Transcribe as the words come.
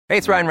Hey,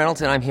 it's Ryan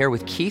Reynolds, and I'm here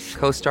with Keith,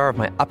 co-star of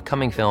my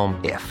upcoming film,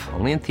 If,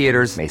 only in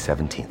theaters May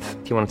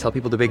 17th. Do you want to tell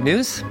people the big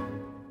news?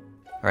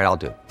 All right, I'll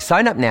do it.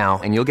 Sign up now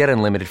and you'll get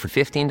unlimited for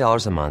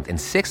 $15 a month and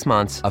 6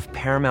 months of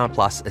Paramount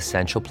Plus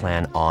Essential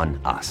Plan on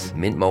us.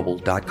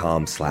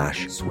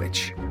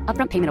 MintMobile.com/switch.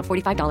 Upfront payment of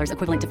 $45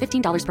 equivalent to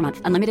 $15 per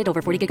month. Unlimited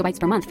over 40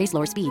 gigabytes per month. Face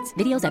lower speeds.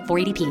 Videos at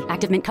 480p.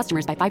 Active Mint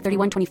customers by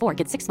 531.24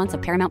 get 6 months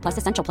of Paramount Plus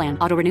Essential Plan.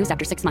 Auto renews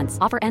after 6 months.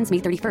 Offer ends May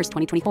 31st,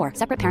 2024.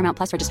 Separate Paramount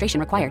Plus registration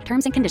required.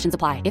 Terms and conditions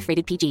apply if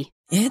rated PG.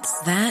 It's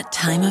that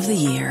time of the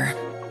year.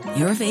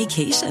 Your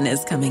vacation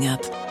is coming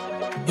up.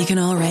 You can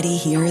already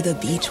hear the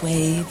beach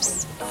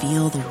waves,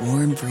 feel the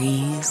warm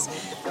breeze,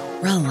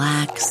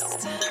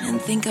 relax,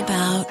 and think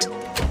about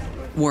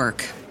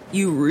work.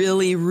 You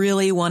really,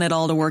 really want it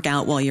all to work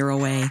out while you're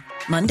away.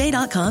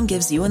 Monday.com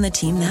gives you and the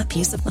team that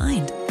peace of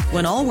mind.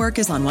 When all work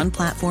is on one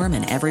platform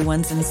and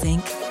everyone's in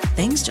sync,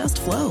 things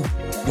just flow.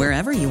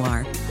 Wherever you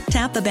are,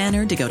 tap the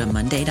banner to go to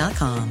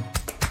Monday.com.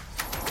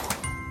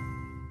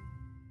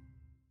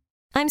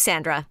 I'm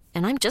Sandra,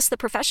 and I'm just the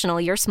professional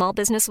your small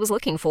business was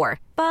looking for.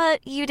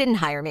 But you didn't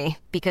hire me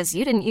because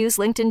you didn't use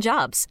LinkedIn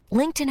Jobs.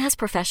 LinkedIn has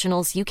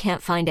professionals you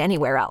can't find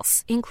anywhere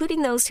else,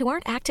 including those who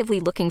aren't actively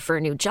looking for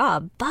a new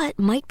job, but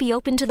might be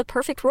open to the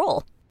perfect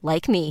role,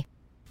 like me.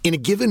 In a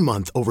given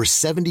month, over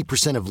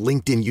 70% of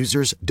LinkedIn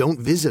users don't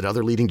visit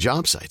other leading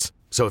job sites.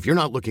 So if you're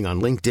not looking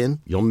on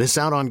LinkedIn, you'll miss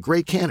out on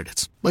great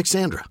candidates like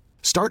Sandra.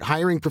 Start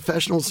hiring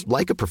professionals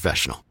like a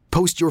professional.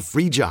 Post your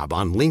free job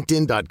on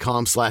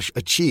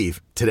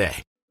linkedin.com/achieve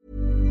today.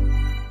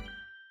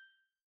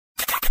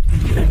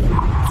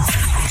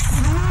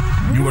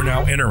 You are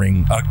now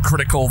entering a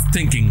critical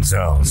thinking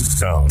zone.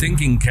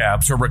 Thinking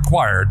caps are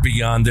required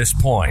beyond this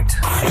point.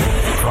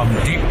 From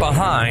deep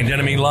behind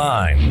enemy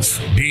lines,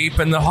 deep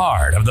in the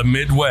heart of the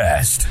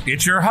Midwest,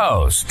 it's your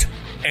host,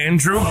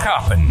 Andrew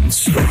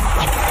Coppins.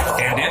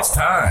 And it's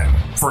time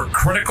for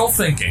Critical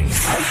Thinking.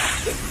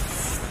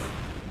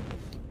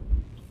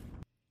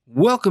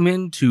 Welcome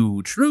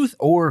into Truth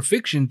or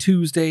Fiction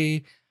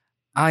Tuesday.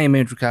 I am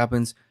Andrew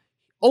Coppins.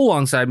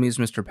 Alongside me is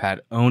Mr.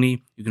 Pat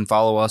Oney. You can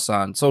follow us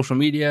on social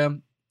media,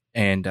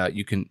 and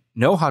you can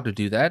know how to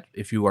do that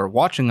if you are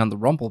watching on the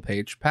Rumble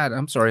page. Pat,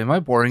 I'm sorry, am I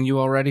boring you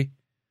already?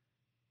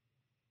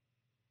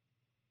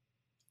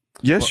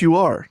 Yes, you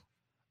are.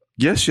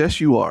 Yes,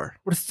 you are.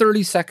 We're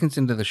 30 seconds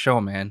into the show,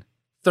 man.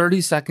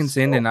 30 seconds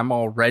in, and I'm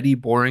already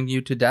boring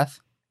you to death?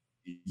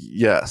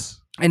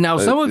 Yes. And now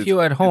some of you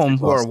at home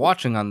who are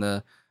watching on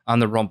the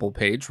Rumble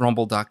page,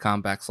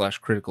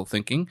 rumble.com/critical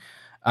thinking,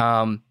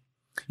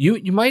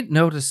 you might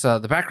notice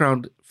the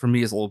background for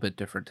me is a little bit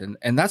different.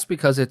 And that's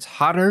because it's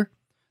hotter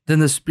than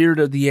the spirit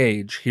of the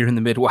age here in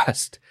the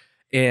Midwest.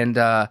 And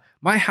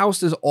my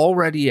house is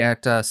already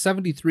at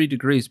 73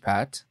 degrees,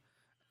 Pat.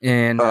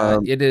 And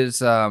it is,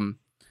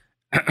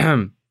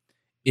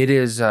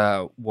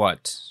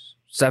 what,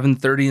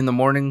 7:30 in the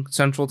morning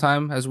Central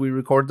Time as we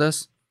record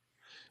this?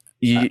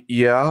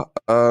 Yeah.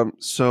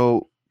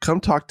 So come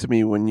talk to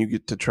me when you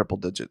get to triple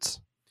digits.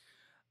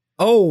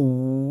 Oh,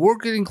 we're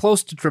getting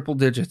close to triple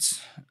digits.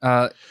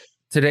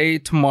 Today,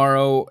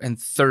 tomorrow, and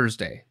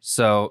Thursday.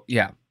 So,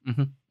 yeah.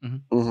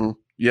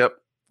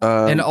 Yep.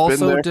 And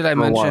also, did I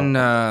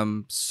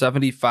mention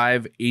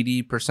 75,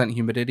 80%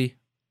 humidity?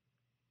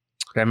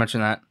 Did I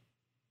mention that?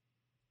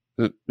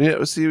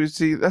 Yeah,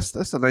 see, that's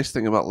the nice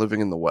thing about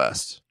living in the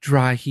West.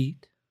 Dry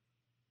heat?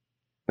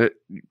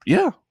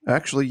 Yeah,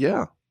 actually,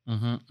 yeah.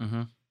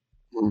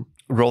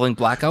 Rolling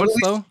blackouts,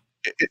 though?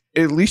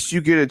 At least you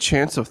get a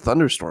chance of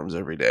thunderstorms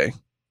every day.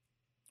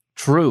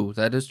 True.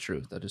 That is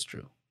true.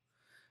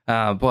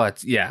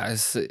 But yeah,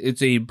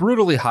 it's a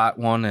brutally hot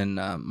one, and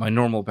my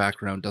normal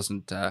background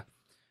doesn't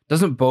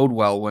bode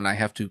well when I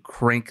have to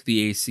crank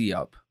the AC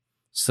up.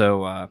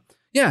 So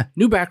yeah,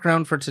 new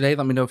background for today.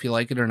 Let me know if you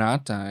like it or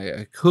not.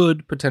 I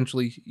could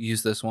potentially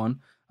use this one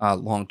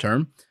long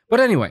term. But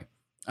anyway,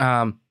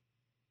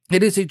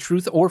 it is a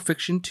Truth or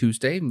Fiction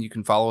Tuesday, and you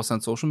can follow us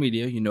on social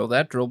media. You know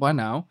that drill by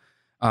now.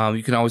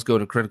 You can always go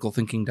to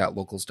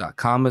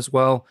criticalthinking.locals.com as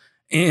well.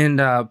 And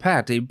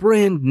Pat, a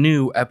brand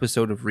new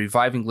episode of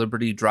Reviving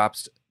Liberty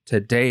drops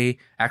today.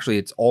 Actually,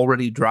 it's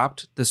already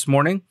dropped this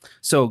morning.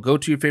 So go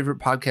to your favorite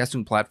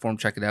podcasting platform,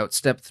 check it out.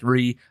 Step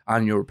 3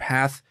 on your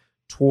path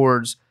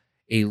towards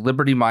a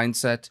liberty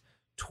mindset,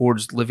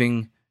 towards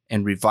living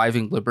and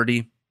reviving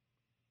liberty.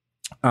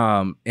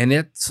 And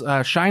it's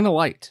Shine a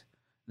Light.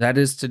 That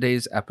is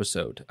today's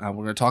episode. We're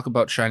going to talk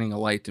about shining a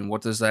light and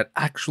what does that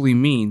actually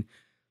mean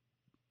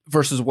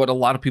versus what a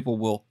lot of people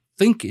will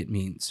think it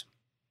means.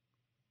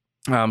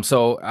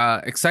 So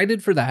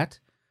excited for that.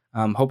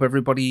 Hope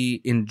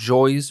everybody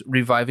enjoys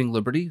Reviving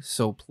Liberty.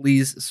 So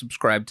please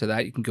subscribe to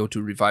that. You can go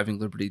to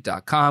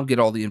revivingliberty.com, get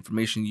all the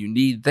information you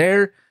need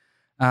there.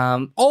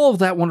 All of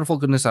that wonderful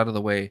goodness out of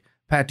the way.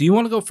 Pat, do you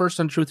want to go first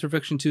on Truth or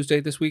Fiction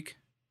Tuesday this week?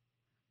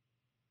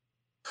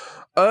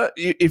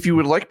 If you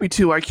would like me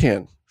to, I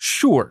can.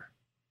 Sure.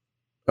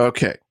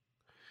 Okay.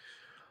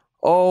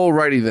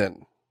 Alrighty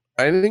then.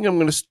 I think I'm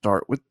going to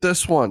start with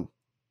this one.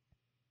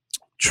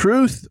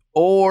 Truth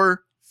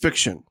or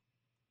fiction?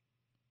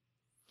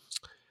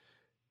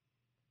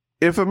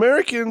 if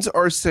Americans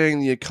are saying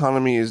the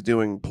economy is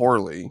doing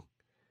poorly,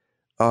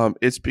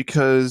 it's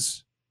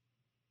because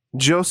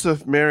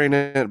Joseph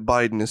Marionette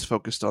Biden is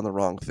focused on the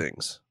wrong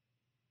things.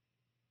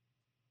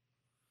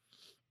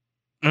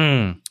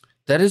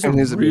 That is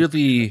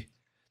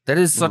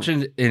such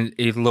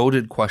a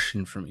loaded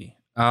question for me.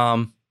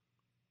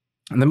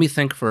 Let me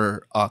think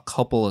for a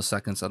couple of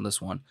seconds on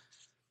this one.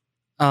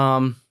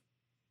 I'm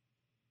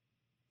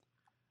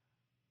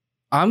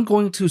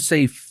going to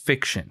say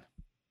fiction.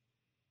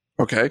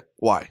 Okay,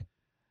 why?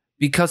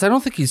 Because I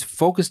don't think he's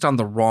focused on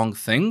the wrong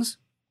things,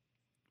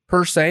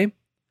 per se.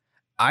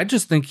 I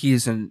just think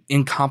he's an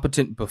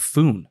incompetent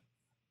buffoon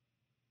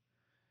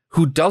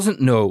who doesn't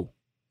know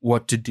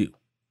what to do.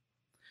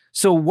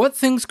 So what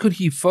things could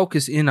he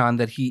focus in on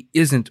that he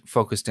isn't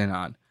focused in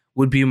on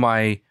would be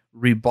my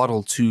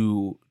rebuttal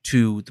to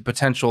the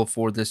potential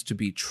for this to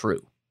be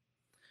true.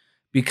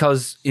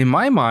 Because in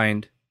my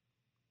mind,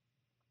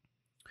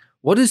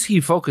 what is he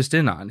focused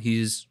in on?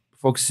 He's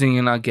focusing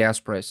in on gas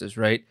prices,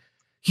 right?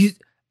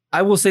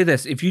 I will say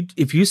this, if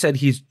you said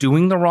he's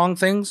doing the wrong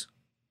things,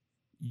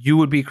 you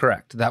would be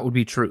correct. That would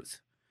be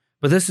truth.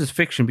 But this is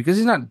fiction because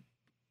he's not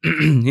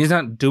he's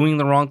not doing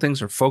the wrong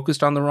things or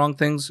focused on the wrong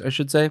things, I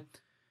should say.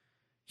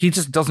 He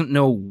just doesn't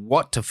know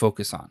what to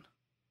focus on.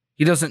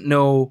 He doesn't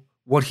know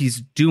what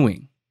he's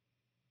doing.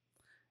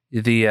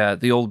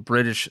 The old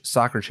British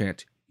soccer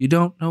chant, you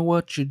don't know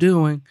what you're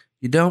doing.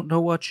 You don't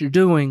know what you're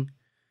doing.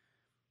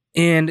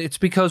 And it's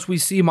because we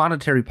see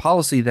monetary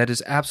policy that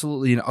is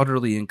absolutely and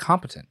utterly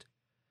incompetent.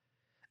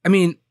 I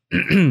mean,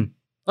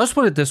 let's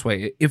put it this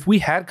way. If we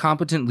had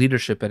competent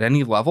leadership at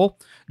any level,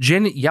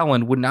 Janet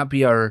Yellen would not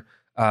be our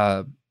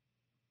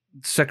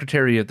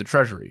Secretary of the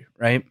Treasury,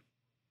 right?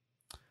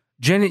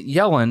 Janet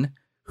Yellen,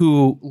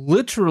 who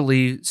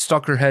literally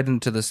stuck her head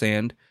into the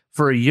sand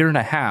for a year and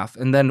a half,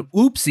 and then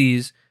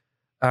oopsies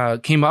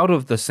came out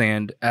of the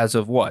sand as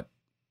of what?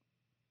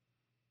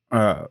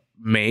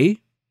 May?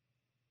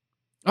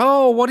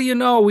 Oh, what do you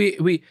know?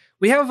 We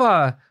have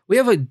a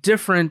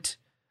different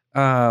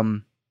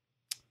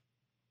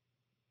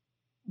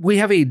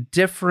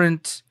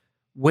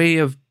way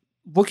of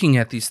looking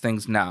at these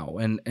things now,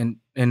 and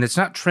it's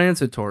not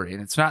transitory,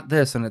 and it's not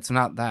this, and it's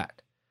not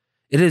that.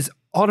 It is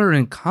utter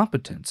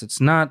incompetence. It's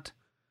not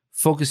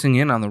focusing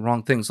in on the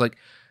wrong things. Like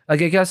I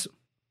guess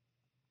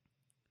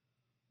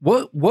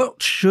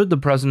what should the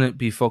president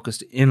be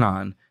focused in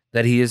on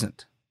that he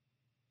isn't?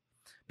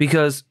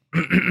 Because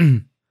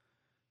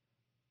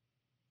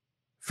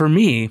for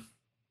me,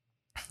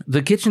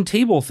 the kitchen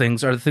table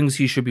things are the things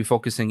he should be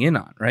focusing in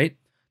on, right?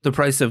 The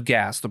price of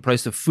gas, the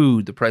price of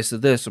food, the price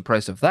of this, the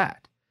price of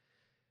that.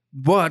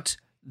 But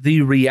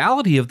the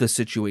reality of the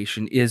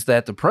situation is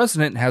that the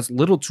president has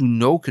little to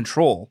no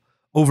control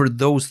over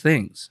those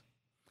things.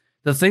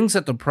 The things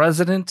that the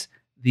president,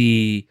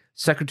 the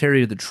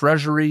Secretary of the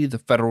Treasury, the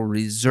Federal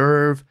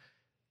Reserve,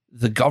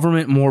 the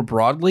government more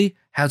broadly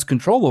has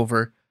control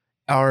over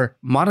are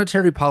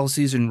monetary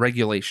policies and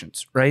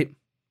regulations, right?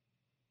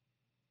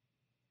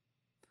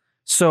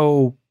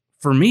 So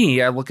for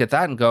me, I look at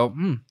that and go,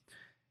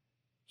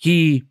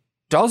 he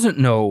doesn't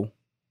know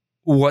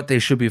what they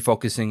should be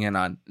focusing in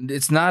on.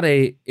 It's not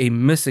a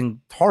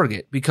missing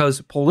target because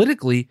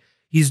politically,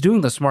 he's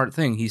doing the smart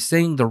thing. He's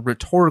saying the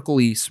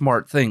rhetorically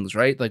smart things,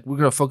 right? Like, we're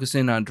going to focus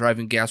in on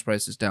driving gas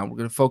prices down. We're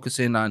going to focus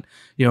in on,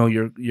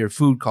 your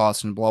food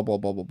costs and blah, blah,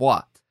 blah, blah,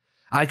 blah.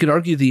 I could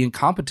argue the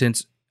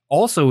incompetence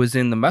also is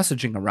in the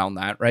messaging around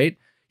that, right?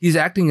 He's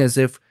acting as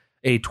if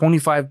a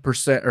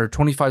 25% or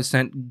 25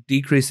 cent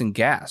decrease in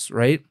gas,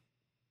 right?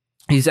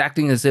 He's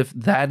acting as if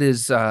that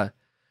is,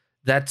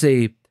 that's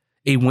a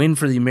win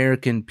for the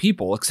American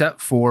people,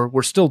 except for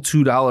we're still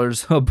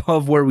 $2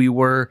 above where we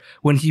were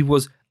when he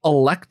was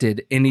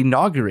elected and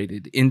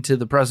inaugurated into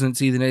the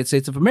presidency of the United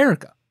States of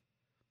America.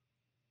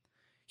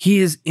 He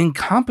is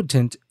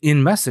incompetent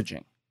in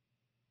messaging,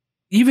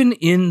 even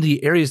in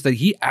the areas that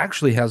he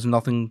actually has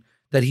nothing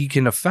that he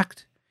can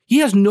affect. He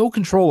has no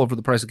control over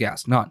the price of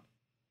gas, none.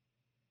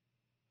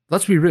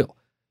 Let's be real.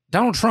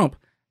 Donald Trump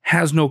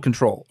has no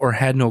control or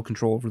had no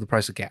control over the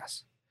price of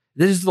gas.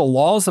 This is the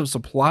laws of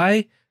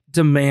supply,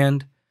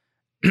 demand,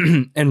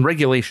 and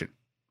regulation.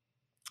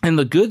 And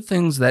the good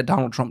things that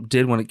Donald Trump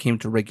did when it came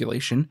to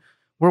regulation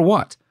were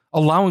what?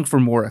 Allowing for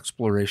more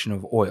exploration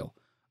of oil.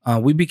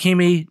 We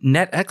became a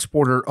net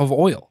exporter of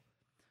oil.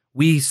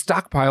 We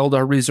stockpiled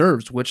our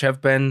reserves, which have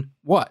been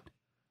what?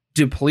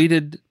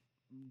 Depleted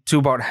to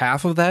about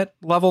half of that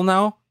level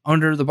now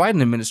under the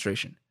Biden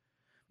administration.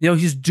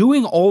 He's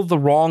doing all the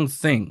wrong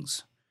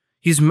things.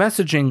 He's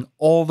messaging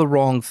all the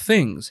wrong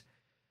things.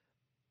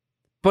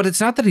 But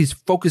it's not that he's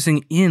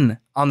focusing in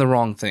on the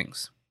wrong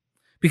things.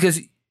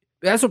 Because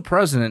as a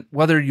president,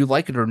 whether you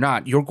like it or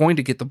not, you're going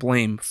to get the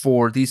blame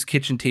for these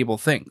kitchen table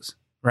things,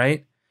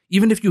 right?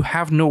 Even if you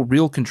have no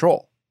real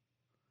control.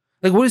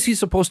 Like, what is he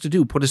supposed to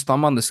do? Put his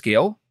thumb on the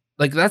scale?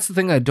 Like, that's the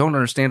thing I don't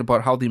understand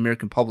about how the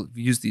American public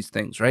views these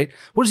things, right?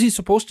 What is he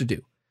supposed to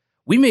do?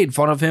 We made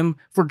fun of him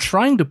for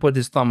trying to put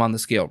his thumb on the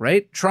scale,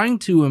 right? Trying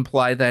to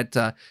imply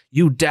that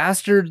you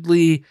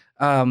dastardly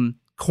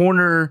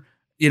corner,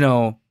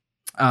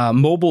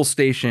 Mobil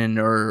station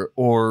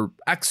or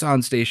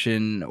Exxon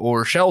station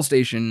or Shell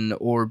station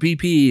or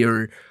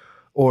BP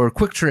or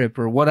Quick Trip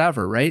or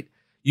whatever, right?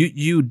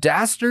 You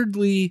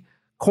dastardly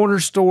corner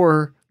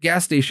store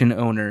gas station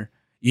owner,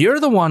 you're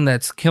the one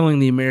that's killing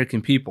the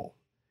American people.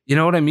 You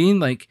know what I mean?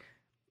 Like,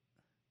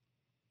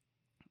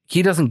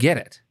 he doesn't get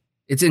it.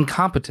 It's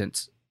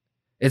incompetence.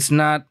 It's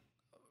not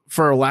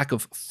for a lack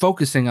of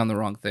focusing on the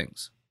wrong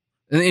things,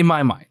 in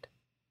my mind.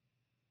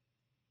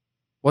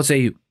 What say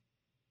you?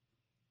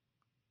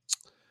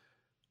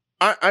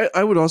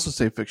 I would also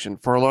say fiction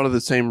for a lot of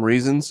the same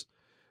reasons.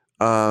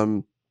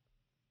 The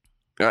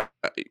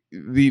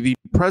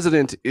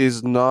president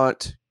is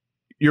not.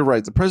 You're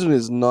right. The president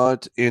is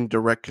not in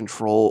direct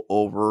control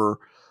over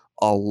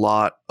a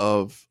lot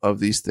of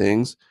these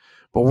things.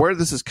 But where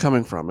this is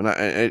coming from,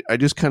 and I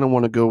just kind of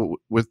want to go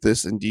with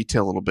this in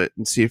detail a little bit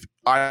and see if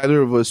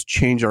either of us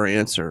change our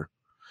answer.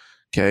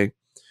 Okay.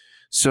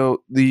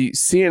 So the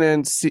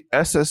CNN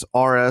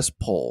SSRS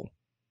poll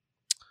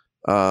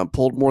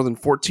polled more than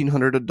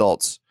 1,400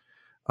 adults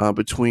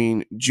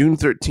between June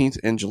 13th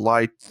and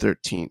July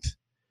 13th.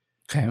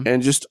 Okay.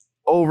 And just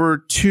over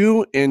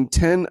 2 in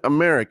 10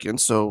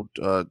 Americans, so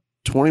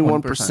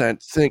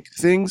 21%, think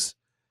things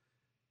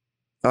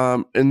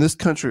in this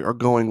country are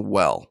going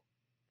well.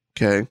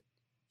 Okay.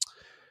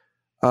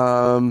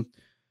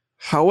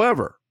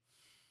 However,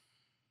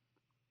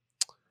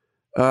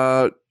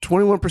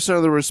 21%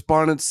 of the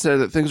respondents said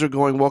that things are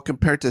going well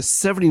compared to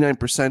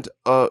 79%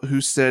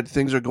 who said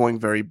things are going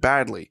very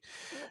badly.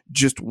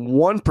 Just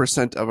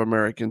 1% of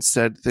Americans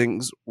said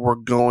things were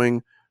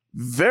going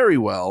very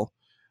well.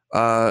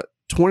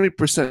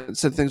 20%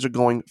 said things are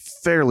going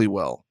fairly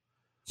well.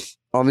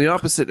 On the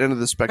opposite end of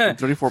the spectrum,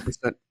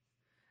 34%.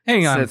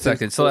 Hang on a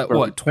second. So that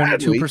what,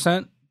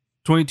 22%?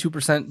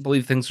 22%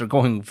 believe things are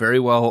going very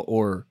well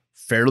or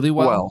fairly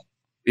well? Well,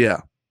 yeah.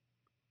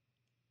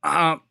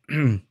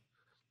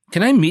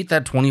 Can I meet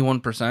that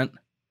 21%?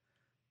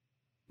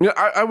 Yeah,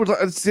 I would.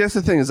 That's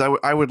the thing is,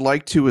 I would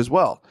like to as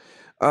well.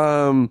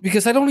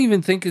 Because I don't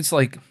even think it's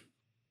like,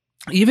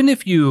 even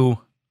if you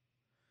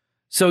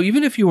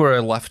were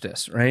a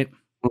leftist, right?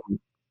 Mm-hmm.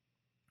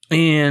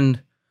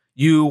 And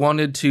you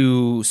wanted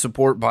to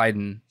support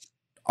Biden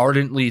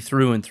ardently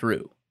through and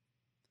through.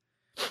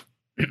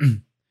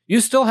 You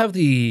still have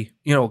the,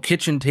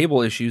 kitchen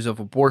table issues of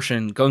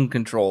abortion, gun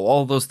control,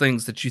 all those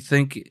things that you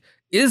think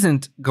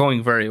isn't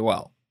going very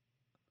well.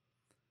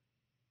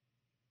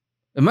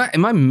 Am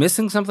I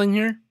missing something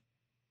here?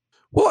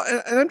 Well,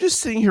 and I'm just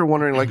sitting here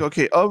wondering, like,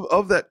 okay,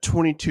 of that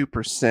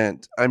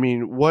 22%, I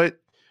mean,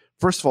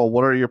 first of all,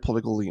 what are your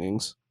political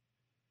leanings?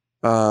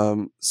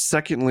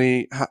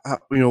 Secondly, how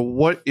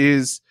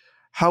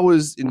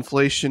is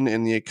inflation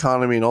and the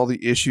economy and all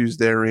the issues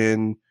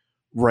therein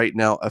right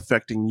now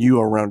affecting you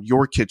around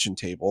your kitchen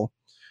table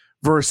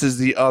versus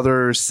the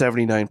other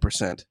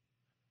 79%?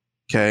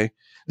 Okay.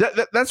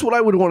 That's what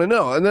I would want to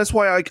know. And that's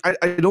why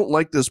I don't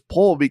like this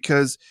poll,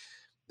 because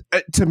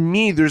to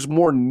me, there's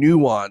more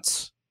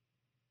nuance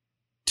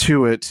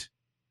to it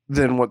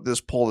than what this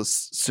poll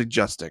is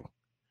suggesting.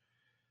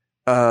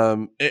 I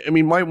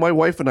mean, my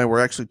wife and I were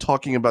actually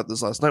talking about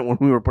this last night when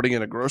we were putting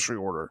in a grocery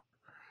order,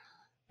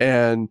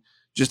 and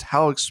just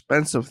how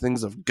expensive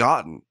things have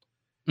gotten,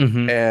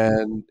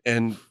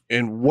 and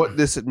what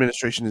this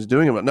administration is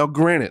doing about it. Now,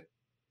 granted,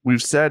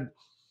 we've said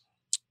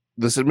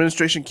this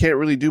administration can't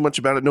really do much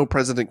about it. No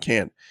president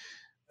can.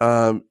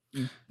 But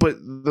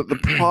the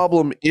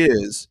problem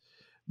is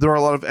there are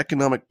a lot of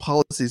economic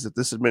policies that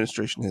this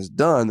administration has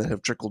done that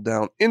have trickled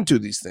down into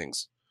these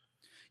things.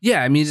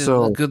 Yeah, I mean,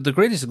 the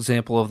greatest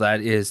example of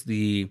that is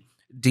the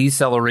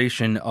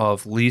deceleration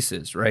of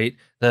leases, right?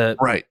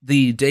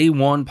 The day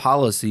one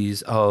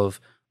policies of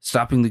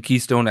stopping the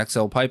Keystone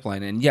XL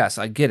pipeline. And yes,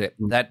 I get it.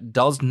 That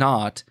does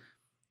not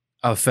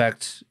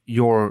affect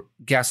your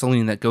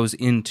gasoline that goes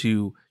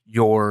into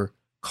your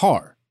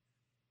car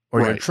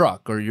or your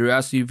truck or your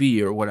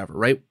SUV or whatever,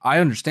 right? I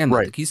understand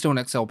that the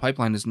Keystone XL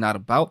pipeline is not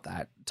about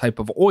that type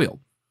of oil,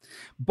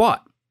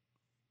 but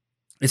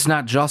it's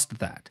not just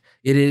that.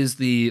 It is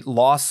the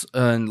loss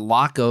and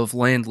lock of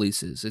land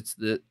leases. It's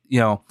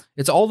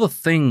it's all the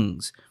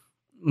things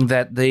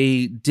that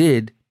they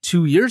did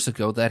 2 years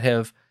ago that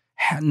have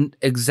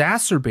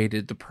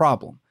exacerbated the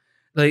problem.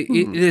 Like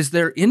it is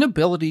their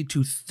inability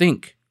to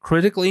think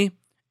critically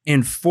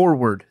and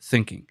forward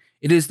thinking.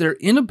 It is their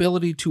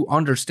inability to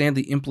understand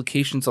the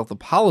implications of the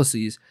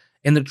policies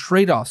and the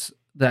trade-offs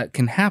that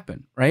can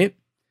happen, right?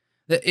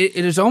 It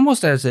is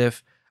almost as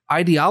if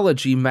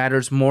ideology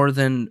matters more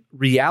than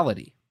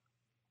reality.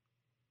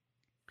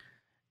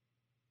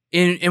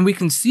 And we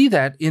can see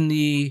that in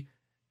the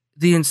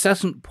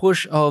incessant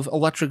push of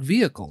electric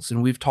vehicles,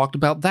 and we've talked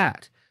about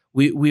that.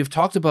 We've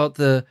talked about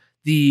the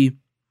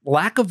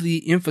lack of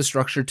the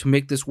infrastructure to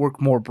make this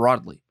work more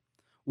broadly.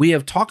 We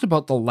have talked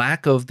about the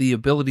lack of the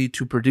ability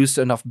to produce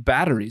enough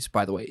batteries,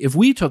 by the way. If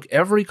we took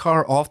every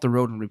car off the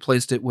road and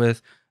replaced it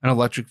with an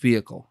electric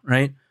vehicle,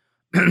 right?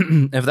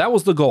 If that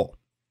was the goal,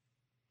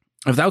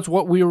 if that's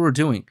what we were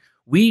doing,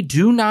 we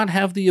do not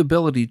have the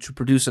ability to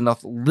produce enough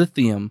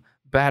lithium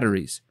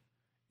batteries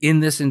in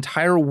this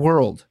entire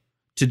world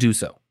to do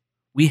so.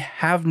 We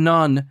have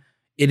none.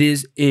 It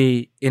is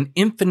an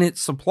infinite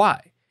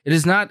supply. It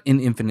is not an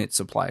infinite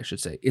supply, I should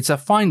say. It's a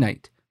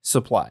finite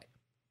supply.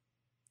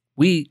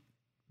 We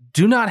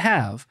do not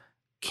have,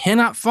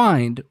 cannot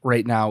find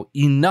right now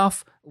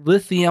enough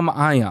lithium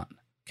ion,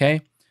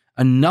 okay?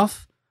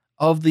 Enough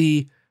of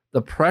the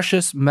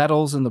precious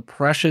metals and the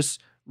precious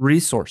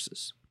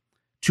resources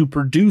to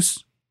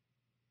produce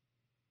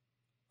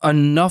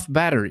enough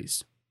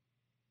batteries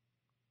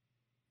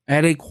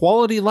at a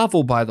quality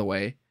level, by the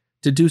way,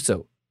 to do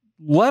so,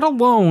 let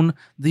alone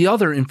the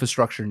other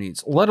infrastructure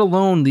needs, let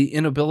alone the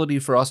inability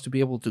for us to be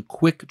able to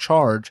quick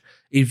charge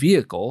a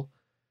vehicle.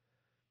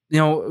 You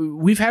know,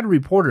 we've had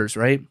reporters,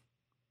 right,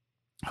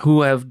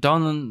 who have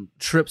done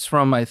trips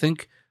from, I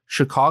think,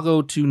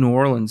 Chicago to New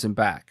Orleans and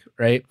back,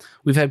 right?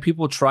 We've had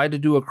people try to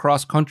do a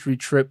cross-country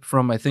trip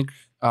from, I think,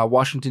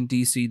 Washington,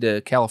 D.C.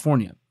 to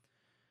California.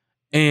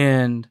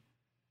 And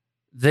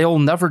they'll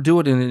never do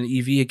it in an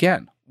EV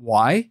again.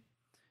 Why?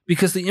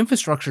 Because the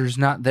infrastructure is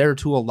not there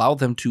to allow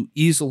them to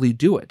easily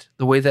do it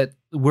the way that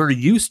we're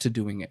used to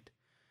doing it.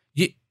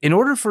 In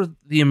order for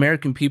the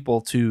American people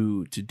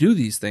to do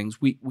these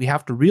things, we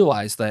have to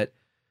realize that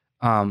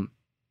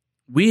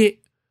we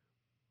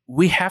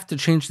have to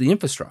change the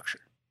infrastructure.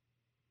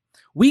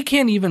 We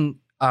can't even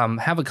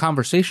have a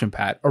conversation,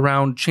 Pat,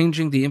 around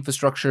changing the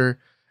infrastructure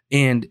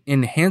and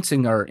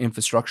enhancing our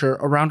infrastructure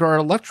around our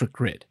electric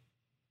grid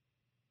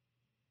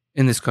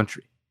in this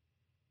country.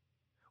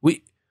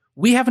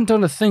 We haven't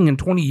done a thing in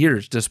 20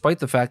 years, despite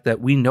the fact that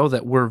we know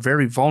that we're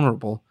very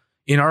vulnerable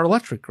in our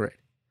electric grid.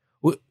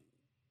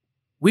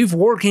 We've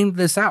war gamed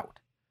this out.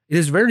 It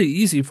is very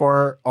easy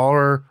for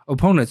our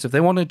opponents, if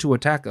they wanted to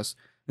attack us,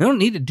 they don't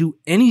need to do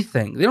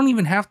anything. They don't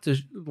even have to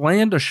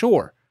land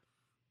ashore.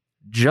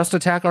 Just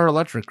attack our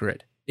electric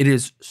grid. It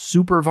is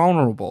super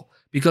vulnerable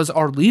because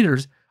our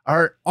leaders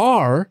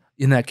are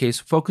in that case,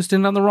 focused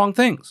in on the wrong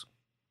things.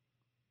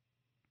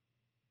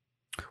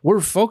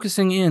 We're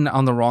focusing in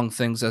on the wrong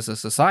things as a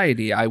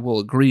society. I will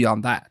agree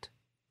on that.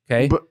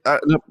 Okay. But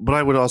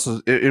I would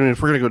also, I mean,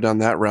 if we're going to go down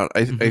that route,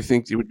 I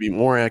think it would be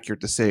more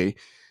accurate to say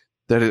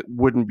that it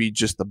wouldn't be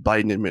just the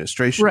Biden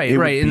administration.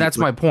 Right. And that's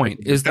my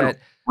point is that,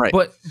 right.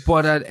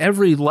 But at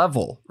every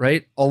level,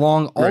 right,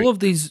 along all of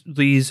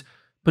these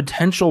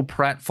potential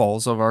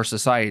pratfalls of our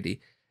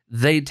society,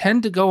 they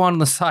tend to go on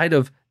the side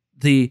of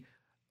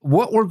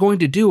what we're going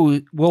to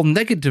do will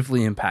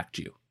negatively impact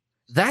you.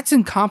 That's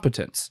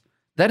incompetence.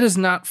 That is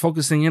not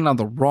focusing in on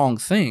the wrong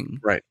thing.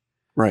 Right.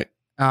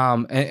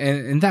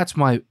 And that's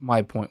my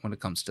point when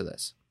it comes to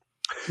this.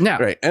 Now,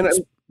 right. And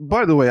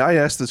by the way, I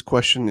asked this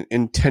question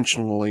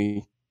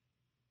intentionally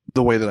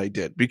the way that I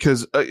did,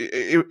 because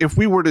if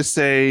I were to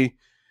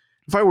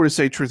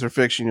say truth or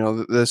fiction, you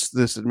know,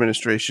 this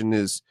administration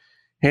is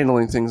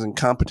handling things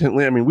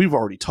incompetently. I mean, we've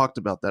already talked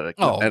about that ad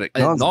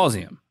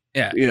nauseum.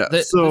 Yeah.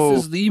 This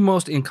is the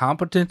most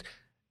incompetent,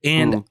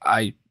 and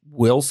I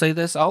will say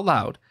this out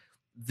loud,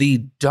 the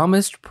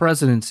dumbest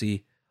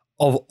presidency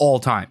of all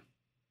time.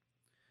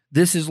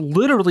 This is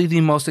literally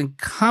the most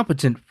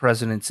incompetent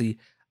presidency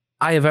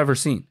I have ever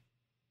seen.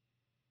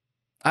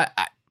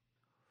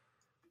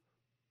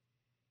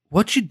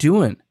 What you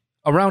doing?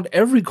 Around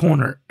every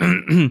corner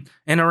and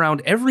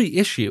around every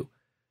issue,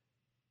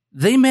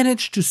 they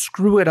managed to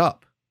screw it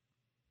up.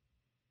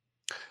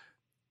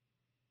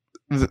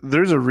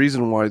 There's a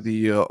reason why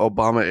the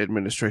Obama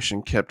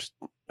administration kept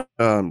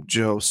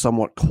Joe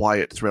somewhat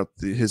quiet throughout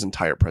his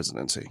entire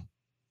presidency.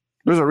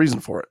 There's a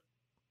reason for it.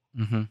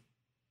 Mm-hmm.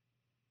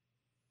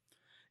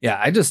 Yeah,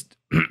 I just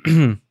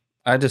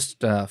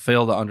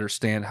fail to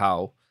understand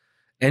how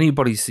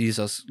anybody sees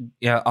us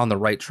on the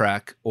right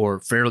track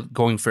or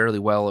going fairly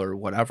well or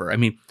whatever. I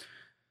mean,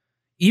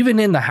 even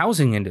in the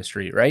housing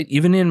industry, right?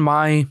 Even in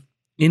my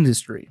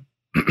industry,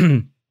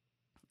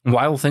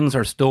 while things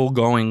are still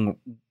going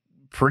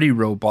pretty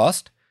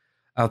robust,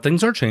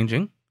 things are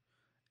changing,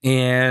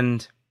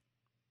 and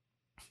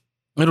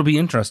it'll be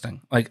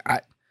interesting. Like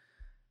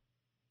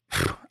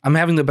I'm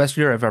having the best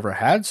year I've ever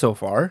had so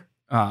far,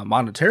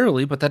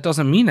 monetarily, but that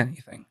doesn't mean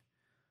anything.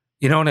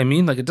 You know what I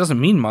mean? Like, it doesn't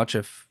mean much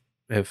if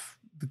the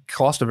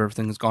cost of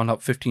everything has gone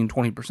up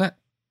 15-20%.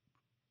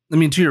 I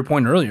mean, to your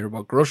point earlier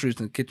about groceries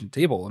and the kitchen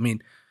table, I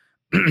mean,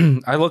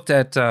 I looked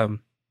at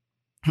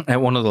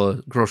one of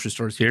the grocery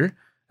stores here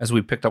as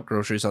we picked up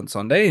groceries on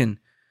Sunday, and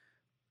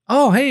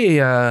oh, hey,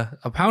 a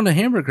pound of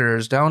hamburger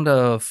is down to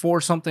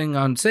 $4 something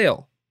on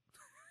sale.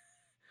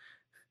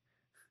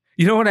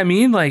 You know what I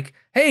mean? Like,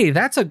 hey,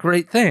 that's a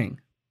great thing.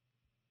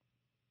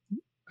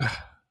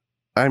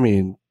 I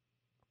mean,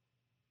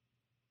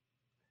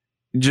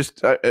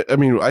 just I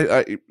mean,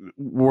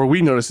 where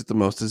we notice it the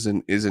most is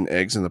in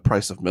eggs and the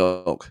price of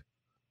milk.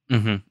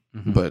 Mm-hmm,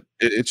 mm-hmm. But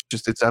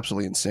it's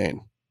absolutely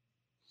insane.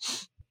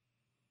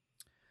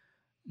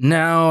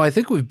 Now, I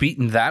think we've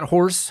beaten that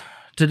horse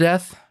to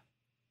death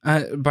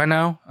by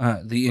now.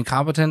 The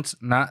incompetence,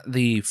 not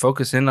the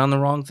focus in on the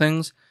wrong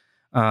things.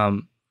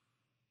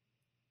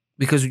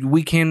 Because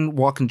we can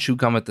walk and chew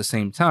gum at the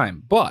same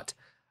time. But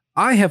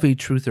I have a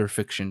truth or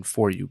fiction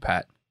for you,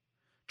 Pat.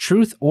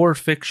 truth or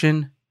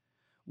fiction,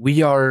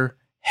 we are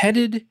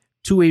headed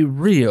to a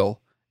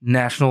real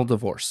national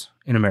divorce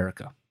in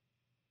America.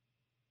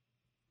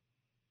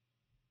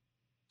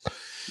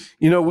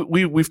 You know,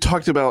 we've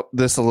talked about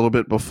this a little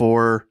bit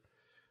before.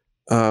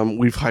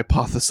 We've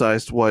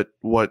hypothesized what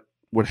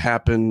would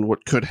happen,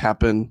 what could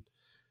happen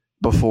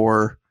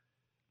before.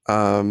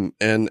 And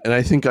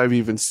I think I've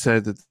even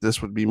said that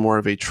this would be more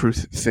of a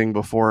truth thing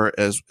before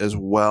as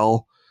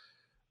well.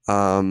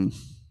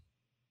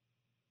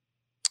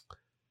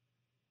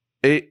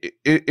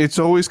 It's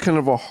always kind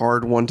of a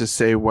hard one to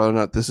say whether or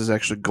not this is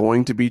actually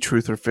going to be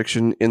truth or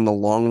fiction in the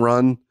long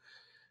run.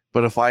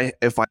 But if I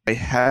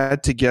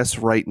had to guess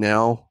right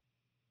now,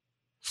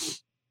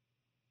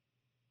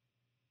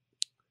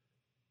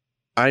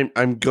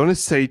 I'm going to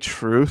say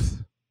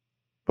truth,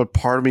 but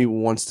part of me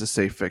wants to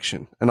say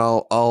fiction, and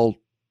I'll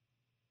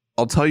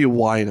tell you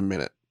why in a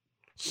minute.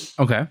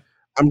 Okay.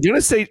 I'm going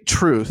to say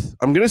truth.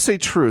 I'm going to say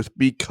truth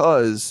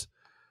because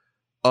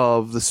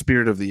of the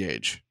spirit of the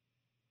age,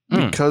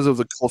 because of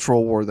the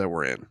cultural war that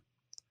we're in.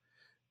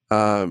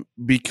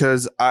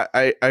 Because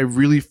I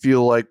really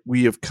feel like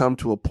we have come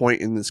to a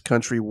point in this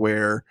country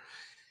where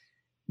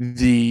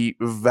the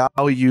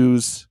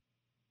values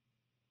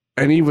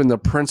and even the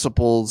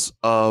principles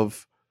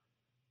of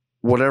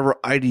whatever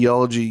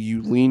ideology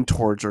you lean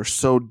towards are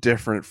so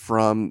different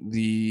from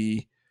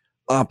the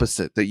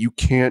opposite that you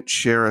can't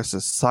share a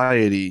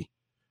society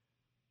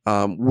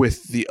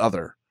with the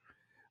other.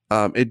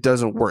 It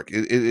doesn't work.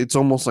 It's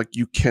almost like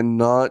you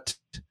cannot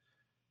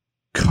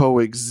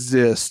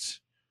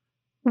coexist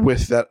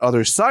with that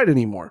other side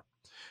anymore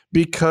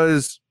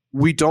because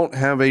we don't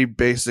have a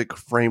basic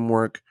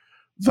framework,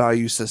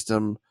 value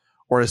system,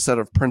 or a set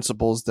of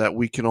principles that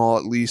we can all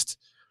at least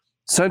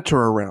center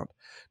around.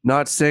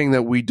 Not saying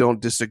that we don't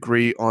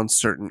disagree on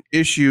certain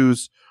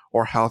issues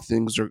or how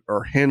things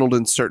are handled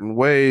in certain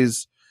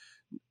ways.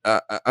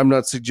 I'm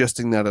not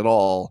suggesting that at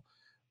all.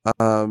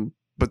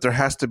 But there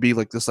has to be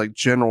like this like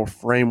general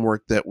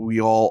framework that we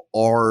all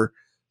are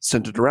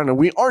centered around, and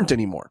we aren't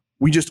anymore.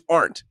 We just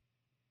aren't.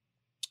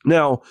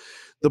 Now,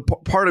 the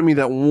part of me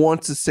that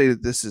wants to say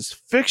that this is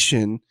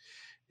fiction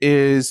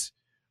is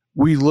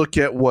we look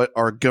at what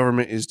our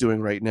government is doing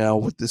right now,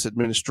 what this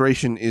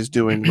administration is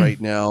doing right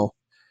now,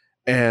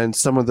 and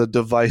some of the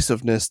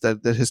divisiveness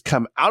that has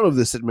come out of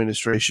this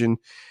administration.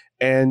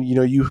 And, you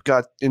know, you've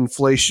got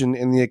inflation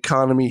and the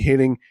economy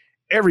hitting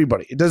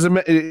everybody. It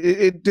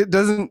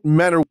doesn't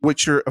matter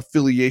what your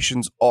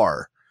affiliations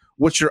are,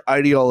 what your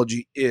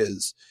ideology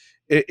is.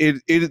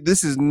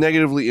 This is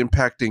negatively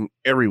impacting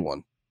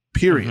everyone,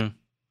 period. Mm-hmm.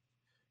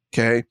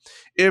 Okay.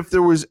 If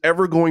there was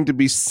ever going to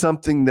be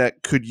something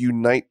that could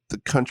unite the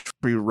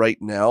country right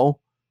now,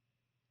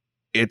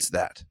 it's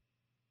that.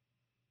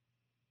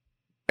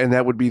 And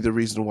that would be the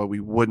reason why we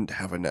wouldn't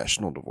have a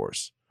national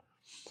divorce.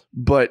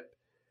 But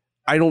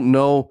I don't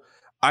know.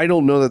 I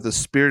don't know that the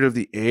spirit of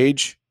the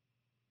age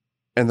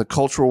and the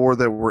cultural war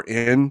that we're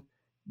in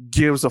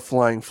gives a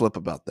flying flip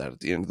about that at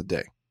the end of the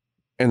day.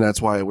 And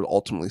that's why I would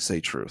ultimately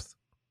say truth.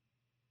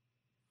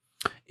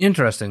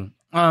 Interesting.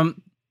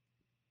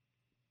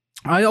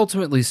 I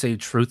ultimately say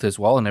truth as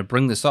well, and I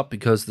bring this up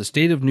because the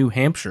state of New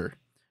Hampshire,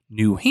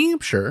 looks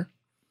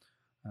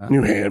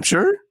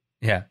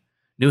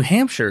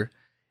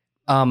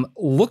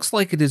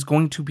like it is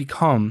going to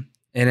become,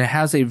 and it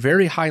has a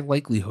very high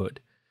likelihood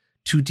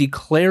to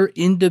declare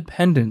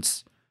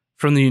independence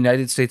from the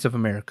United States of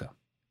America.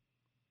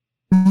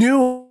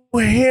 New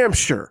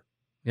Hampshire.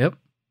 Yep.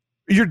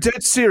 You're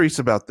dead serious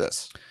about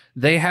this.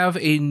 They have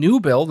a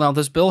new bill. Now,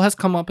 this bill has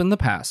come up in the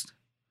past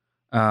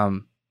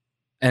and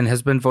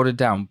has been voted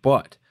down.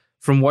 But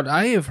from what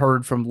I have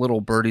heard from little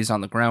birdies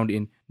on the ground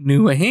in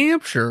New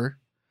Hampshire,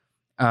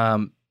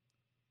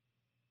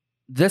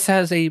 this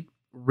has a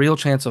real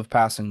chance of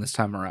passing this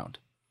time around.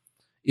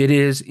 It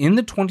is in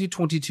the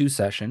 2022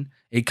 session,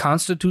 a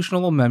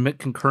constitutional amendment,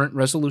 concurrent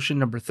resolution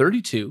number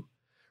 32,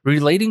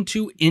 relating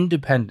to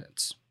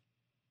independence.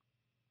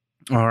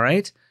 All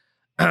right.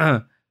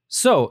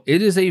 So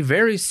it is a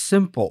very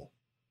simple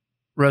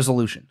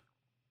resolution.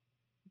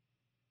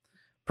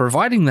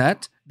 Providing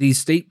that the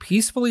state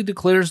peacefully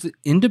declares the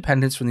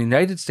independence from the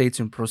United States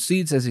and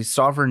proceeds as a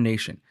sovereign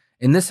nation.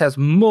 And this has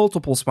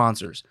multiple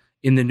sponsors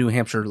in the New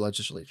Hampshire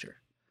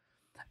legislature.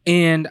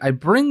 And I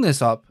bring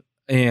this up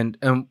and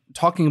I'm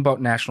talking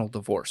about national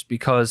divorce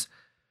because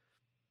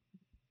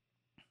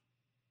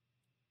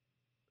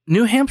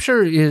New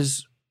Hampshire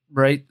is,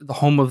 right, the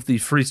home of the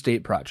Free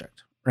State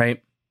Project,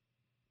 right?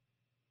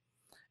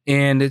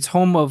 And it's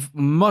home of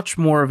much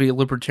more of a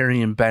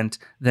libertarian bent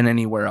than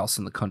anywhere else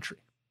in the country.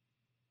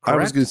 Correct?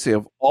 I was going to say,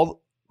 of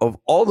all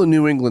the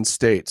New England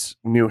states,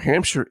 New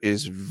Hampshire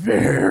is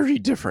very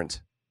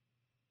different.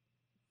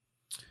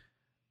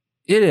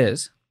 It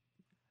is.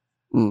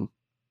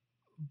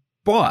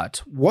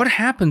 But what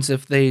happens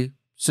if they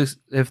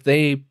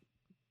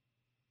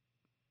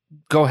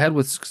go ahead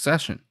with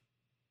succession?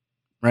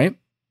 Right?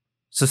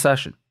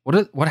 Secession.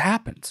 What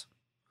happens?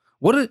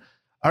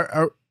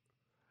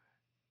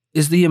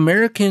 Is the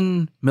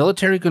American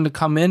military going to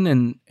come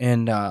in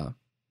and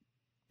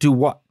do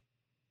what?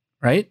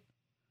 right?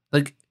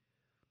 Like,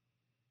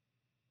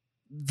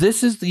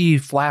 this is the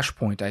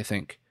flashpoint, I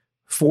think,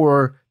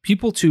 for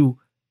people to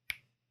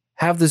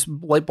have this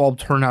light bulb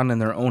turn on in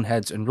their own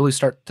heads and really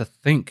start to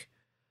think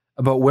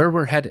about where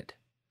we're headed.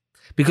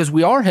 Because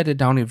we are headed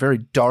down a very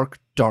dark,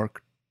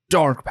 dark,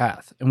 dark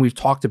path. And we've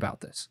talked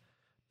about this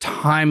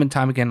time and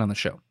time again on the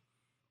show.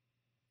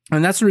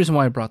 And that's the reason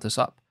why I brought this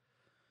up.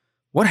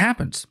 What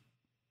happens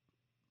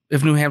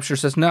if New Hampshire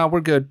says, no, we're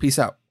good, peace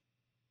out?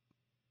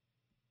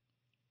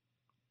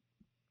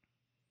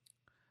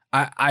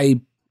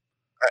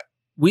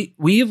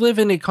 We live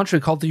in a country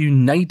called the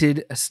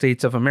United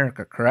States of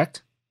America,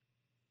 correct?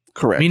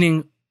 Correct.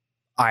 Meaning,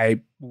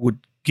 I would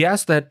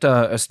guess that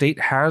a state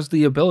has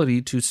the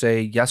ability to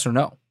say yes or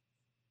no.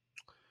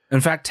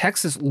 In fact,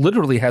 Texas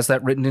literally has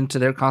that written into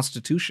their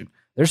constitution,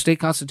 their state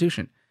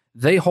constitution.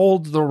 They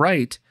hold the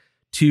right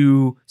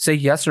to say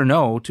yes or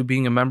no to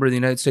being a member of the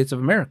United States of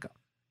America.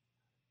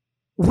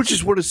 Which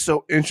is what is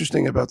so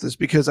interesting about this,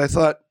 because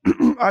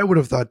I would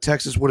have thought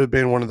Texas would have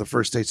been one of the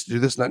first states to do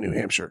this, not New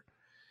Hampshire.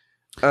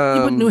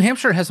 Yeah, but New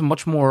Hampshire has a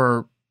much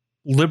more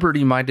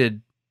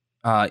liberty-minded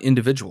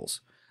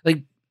individuals.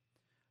 Like,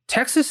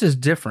 Texas is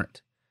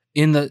different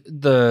in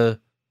they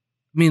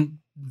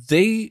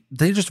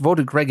just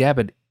voted Greg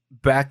Abbott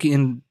back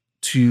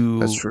into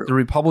the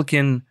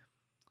Republican.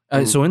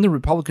 So in the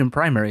Republican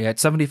primary at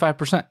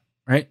 75%,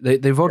 right?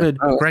 They voted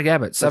Greg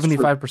Abbott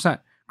 75%.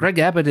 Greg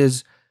Abbott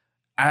is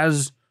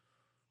as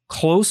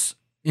close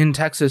in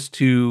Texas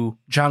to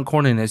John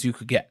Cornyn as you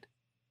could get,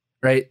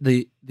 right?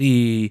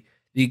 He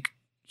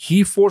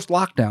forced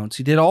lockdowns.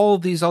 He did all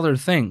of these other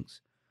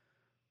things.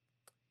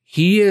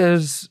 He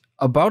is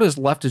about as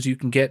left as you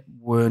can get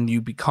when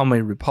you become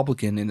a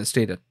Republican in the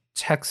state of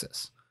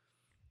Texas.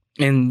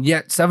 And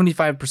yet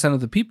 75%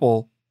 of the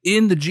people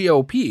in the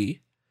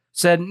GOP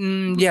said,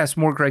 yes,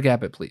 more Greg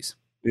Abbott, please.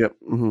 Yep.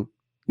 Mm-hmm.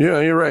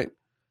 Yeah, you're right.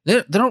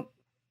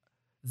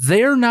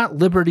 They're not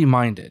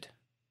liberty-minded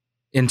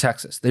in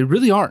Texas. They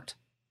really aren't.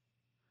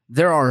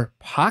 There are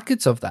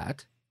pockets of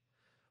that,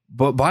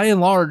 but by and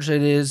large,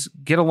 it is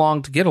get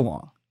along to get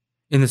along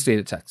in the state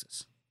of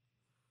Texas.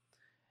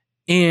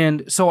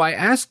 And so I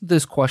asked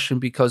this question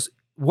because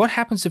what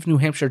happens if New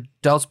Hampshire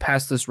does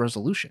pass this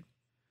resolution?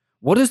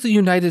 What is the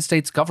United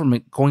States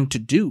government going to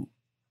do?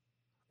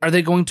 Are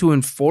they going to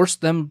enforce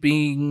them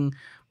being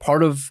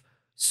part of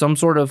some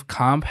sort of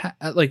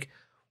compact? Like,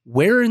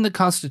 where in the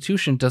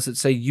Constitution does it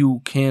say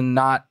you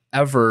cannot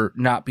ever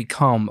not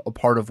become a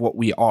part of what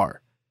we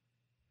are?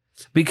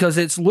 Because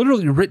it's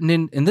literally written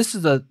in, and this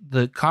is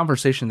the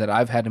conversation that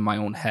I've had in my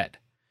own head.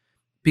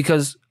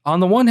 Because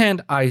on the one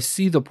hand, I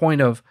see the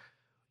point of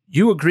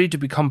you agreed to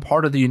become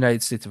part of the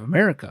United States of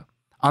America.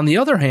 On the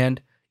other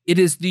hand, it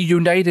is the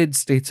United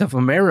States of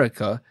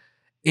America,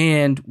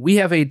 and we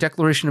have a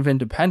Declaration of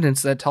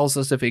Independence that tells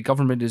us if a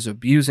government is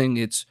abusing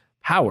its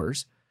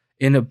powers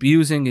and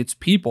abusing its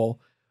people,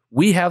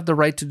 we have the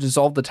right to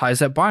dissolve the ties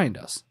that bind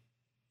us.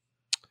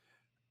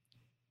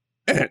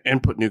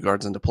 And put new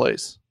guards into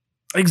place.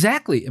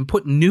 Exactly, and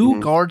put new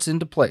guards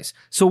into place.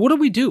 So what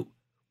do?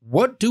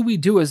 What do we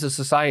do as a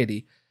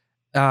society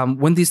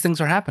when these things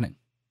are happening?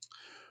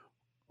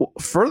 Well,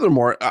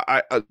 furthermore,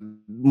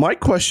 my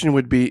question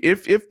would be,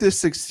 if this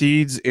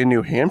succeeds in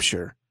New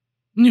Hampshire,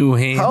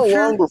 how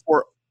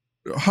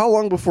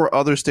long before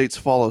other states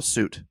follow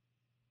suit?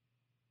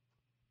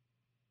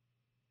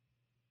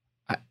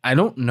 I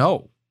don't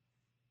know.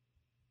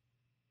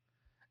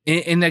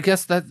 And I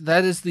guess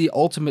that is the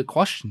ultimate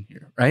question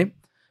here, right?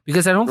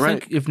 Because I don't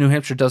think if New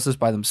Hampshire does this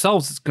by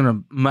themselves, it's going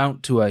to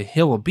mount to a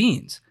hill of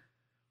beans.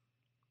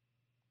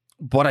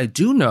 But I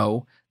do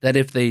know that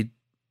if they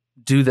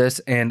do this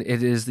and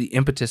it is the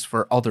impetus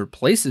for other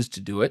places to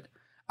do it,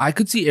 I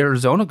could see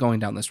Arizona going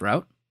down this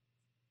route.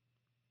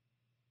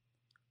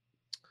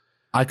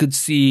 I could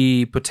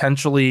see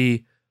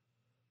potentially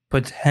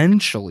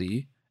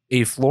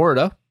a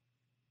Florida.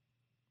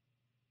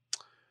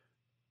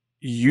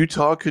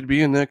 Utah could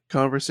be in that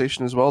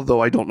conversation as well,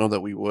 though I don't know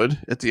that we would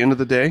at the end of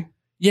the day.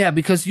 Yeah,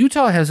 because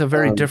Utah has a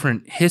very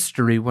different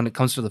history when it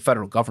comes to the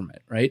federal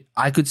government, right?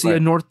 I could see a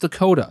North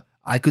Dakota.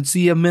 I could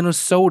see a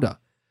Minnesota.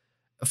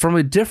 From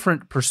a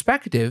different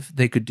perspective,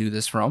 they could do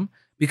this from,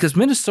 because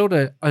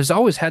Minnesota has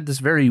always had this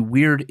very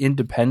weird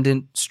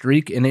independent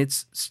streak, and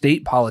its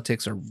state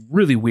politics are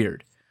really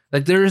weird.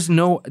 Like,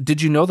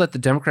 did you know that the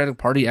Democratic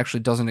Party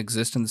actually doesn't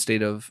exist in the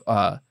state of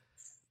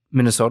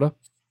Minnesota?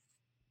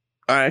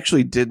 I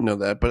actually did know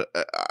that, but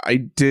I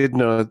did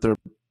know that their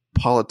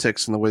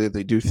politics and the way that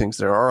they do things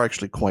there are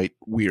actually quite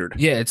weird.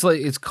 Yeah,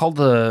 it's called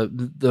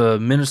the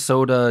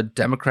Minnesota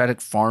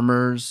Democratic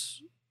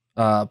Farmers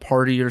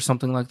Party or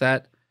something like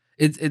that.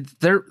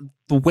 The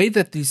way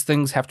that these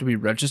things have to be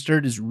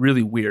registered is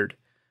really weird.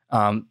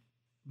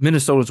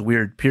 Minnesota's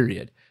weird,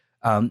 period.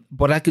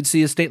 But I could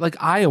see a state like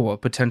Iowa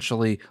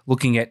potentially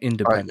looking at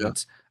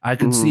independence. I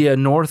could see a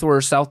North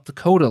or South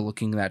Dakota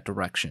looking that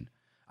direction.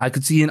 I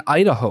could see an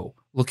Idaho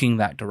looking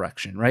that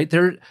direction, right?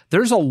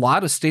 There's a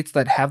lot of states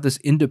that have this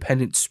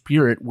independent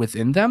spirit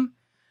within them.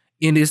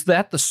 And is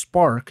that the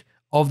spark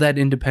of that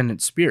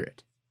independent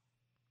spirit?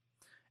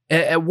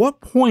 At what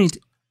point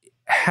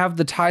have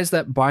the ties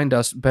that bind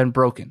us been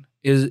broken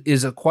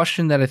is a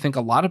question that I think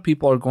a lot of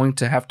people are going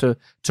to have to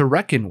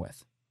reckon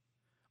with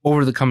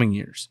over the coming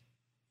years.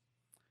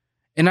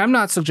 And I'm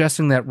not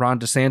suggesting that Ron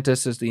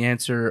DeSantis is the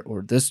answer,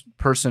 or this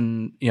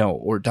person,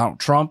 or Donald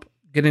Trump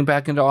getting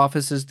back into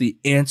office is the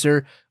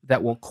answer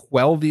that will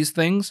quell these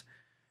things,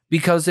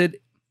 because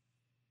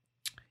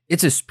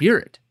it's a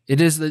spirit. It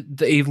is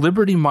a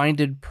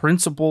liberty-minded,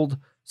 principled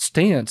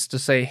stance to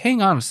say,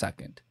 hang on a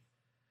second.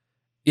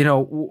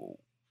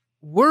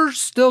 We're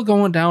still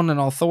going down an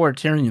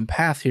authoritarian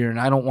path here, and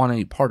I don't want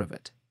any part of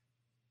it.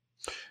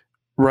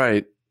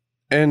 Right.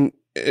 And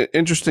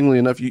interestingly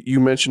enough, you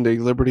mentioned a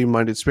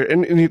liberty-minded spirit.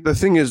 And the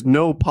thing is,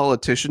 no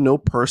politician, no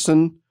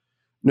person,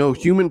 no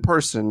human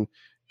person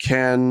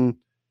can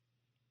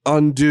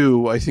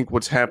undo, I think,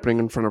 what's happening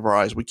in front of our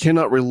eyes. We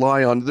cannot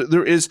rely on,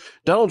 there is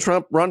Donald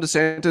Trump, Ron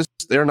DeSantis,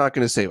 they're not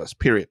going to save us,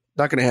 period.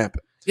 Not going to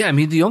happen. Yeah, I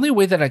mean, the only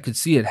way that I could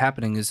see it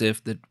happening is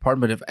if the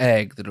Department of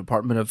Ag, the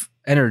Department of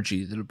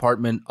Energy, the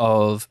Department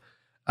of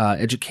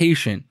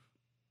Education,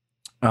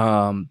 the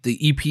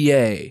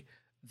EPA,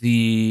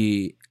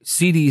 the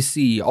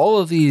CDC, all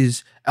of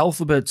these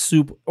alphabet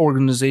soup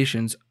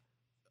organizations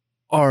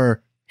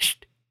are,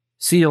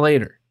 see you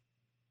later.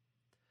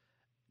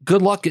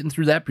 Good luck getting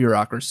through that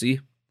bureaucracy,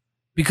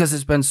 because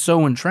it's been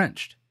so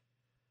entrenched.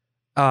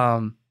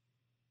 But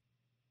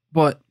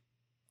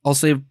I'll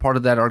save part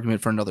of that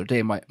argument for another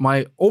day.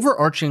 My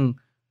overarching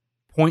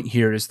point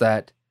here is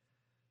that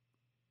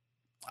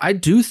I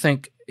do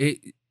think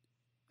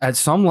at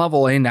some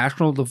level a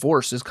national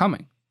divorce is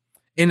coming.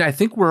 And I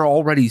think we're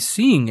already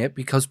seeing it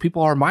because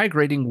people are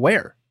migrating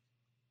where?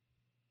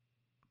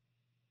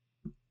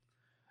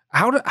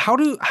 How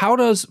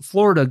does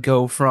Florida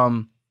go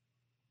from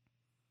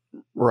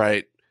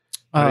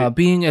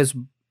being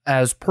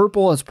as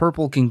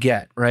purple can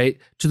get, right,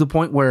 to the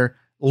point where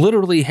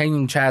literally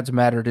hanging chads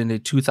mattered in a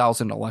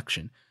 2000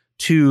 election,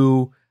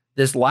 to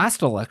this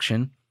last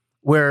election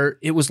where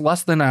it was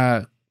less than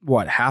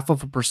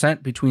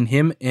 0.5% between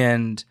him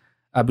and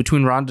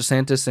between Ron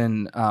DeSantis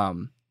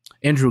and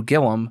Andrew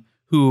Gillum,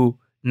 who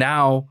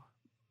now,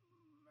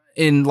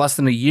 in less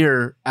than a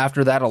year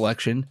after that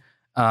election,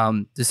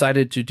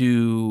 decided to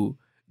do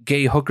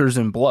gay hookers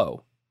and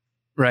blow,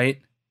 right?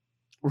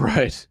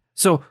 Right.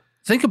 So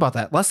think about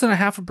that. Less than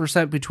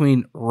 0.5%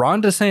 between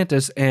Ron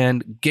DeSantis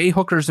and gay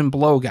hookers and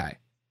blow guy,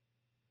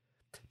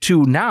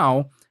 to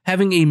now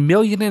having 1.5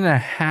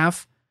 million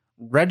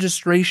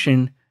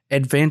registration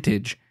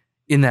advantage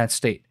in that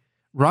state.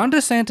 Ron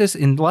DeSantis,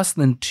 in less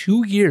than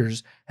 2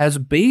 years, has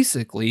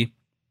basically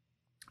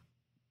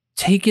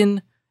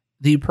taken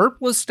the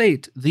purplest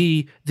state,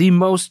 the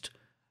most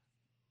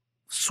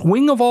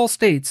swing of all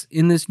states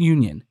in this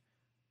union,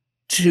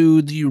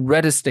 to the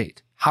reddest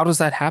state. How does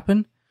that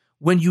happen?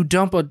 When you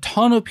dump a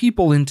ton of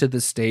people into the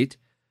state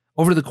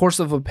over the course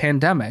of a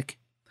pandemic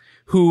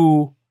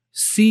who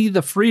see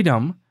the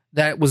freedom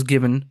that was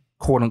given,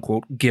 quote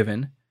unquote,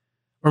 given,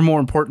 or more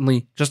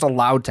importantly, just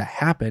allowed to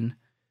happen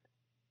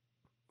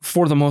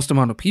for the most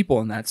amount of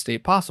people in that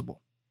state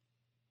possible.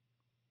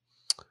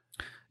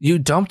 You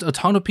dumped a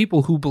ton of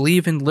people who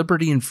believe in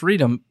liberty and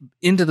freedom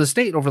into the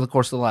state over the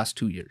course of the last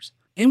 2 years.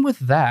 And with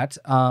that,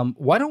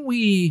 why don't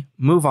we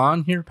move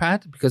on here,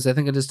 Pat? Because I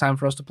think it is time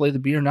for us to play the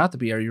Be or Not the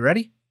Be. Are you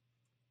ready?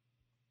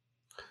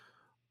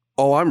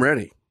 Oh, I'm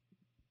ready.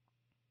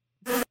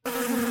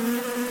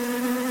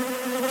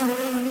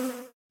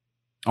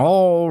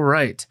 All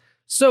right.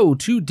 So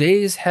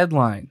today's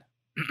headline.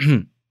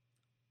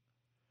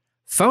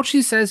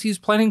 Fauci says he's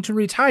planning to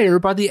retire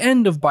by the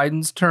end of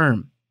Biden's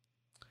term.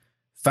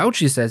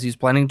 Fauci says he's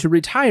planning to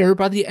retire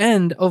by the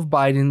end of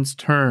Biden's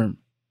term.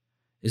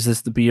 Is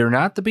this the Be or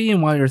Not the Be?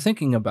 And while you're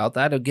thinking about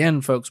that,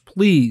 again, folks,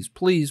 please,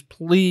 please,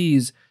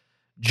 please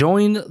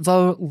join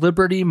the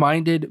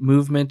liberty-minded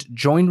movement.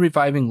 Join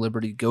Reviving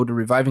Liberty. Go to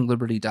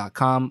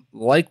revivingliberty.com.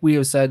 Like we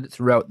have said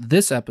throughout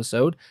this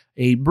episode,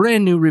 a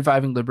brand new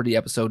Reviving Liberty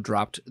episode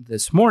dropped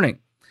this morning.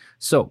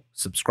 So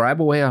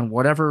subscribe away on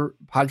whatever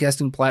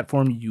podcasting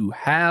platform you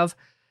have.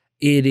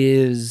 It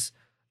is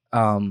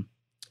a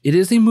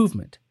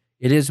movement.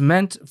 It is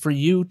meant for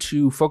you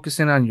to focus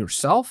in on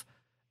yourself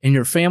and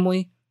your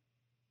family,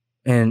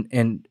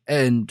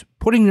 and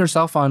putting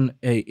yourself on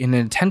an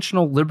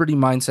intentional liberty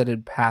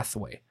mindseted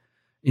pathway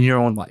in your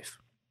own life.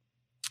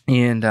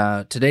 And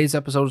today's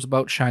episode is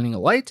about shining a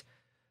light.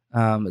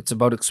 It's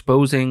about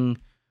exposing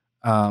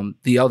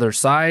the other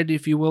side,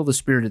 if you will, the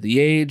spirit of the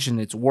age and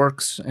its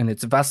works and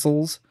its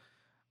vessels.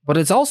 But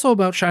it's also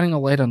about shining a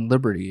light on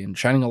liberty and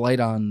shining a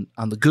light on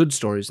the good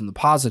stories and the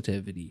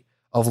positivity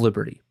of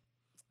liberty.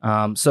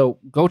 So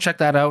go check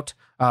that out.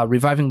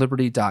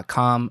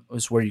 Revivingliberty.com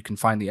is where you can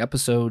find the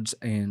episodes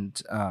and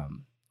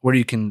where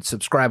you can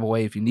subscribe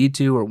away if you need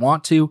to or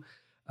want to.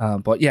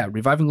 But yeah,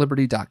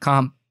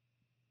 revivingliberty.com.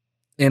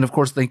 And of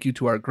course, thank you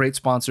to our great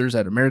sponsors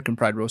at American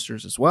Pride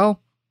Roasters as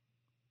well.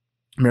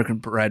 American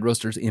Pride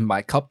Roasters in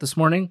my cup this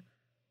morning.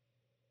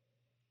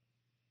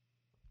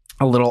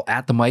 A little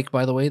at the mic,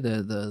 by the way,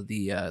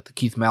 the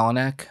Keith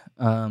Malinak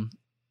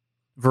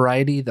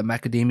variety, the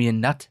macadamia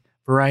nut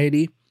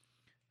variety,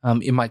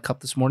 in my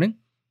cup this morning.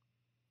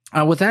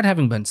 With that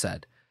having been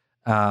said,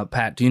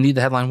 Pat, do you need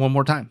the headline one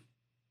more time?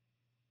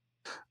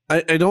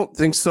 I don't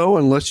think so,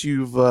 unless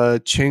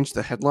you've changed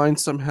the headline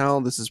somehow.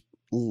 This is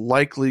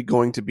likely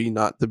going to be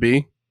not the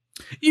B.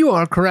 You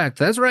are correct.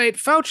 That's right.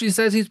 Fauci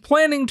says he's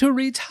planning to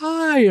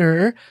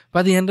retire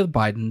by the end of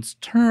Biden's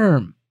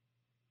term.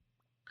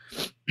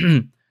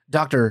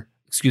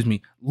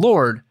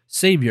 Lord,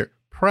 Savior,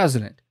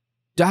 President,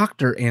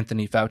 Dr.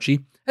 Anthony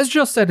Fauci has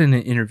just said in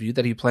an interview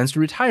that he plans to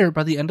retire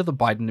by the end of the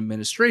Biden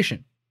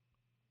administration.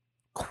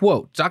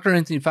 Quote, Dr.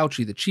 Anthony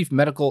Fauci, the chief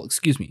medical,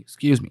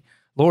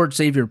 Lord,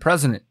 Savior,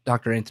 President,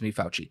 Dr. Anthony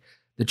Fauci,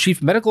 the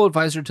chief medical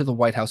advisor to the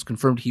White House,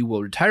 confirmed he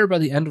will retire by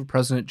the end of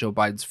President Joe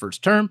Biden's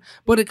first term,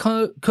 but it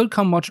could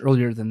come much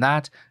earlier than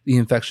that, the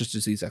infectious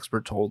disease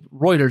expert told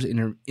Reuters in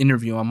an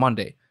interview on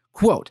Monday.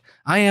 Quote,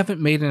 I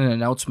haven't made an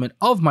announcement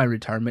of my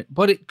retirement,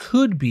 but it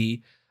could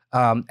be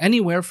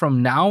anywhere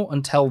from now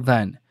until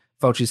then,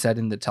 Fauci said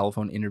in the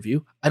telephone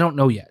interview. I don't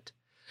know yet.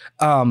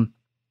 Along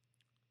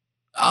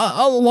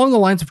the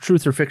lines of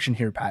truth or fiction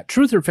here, Pat.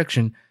 Truth or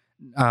fiction,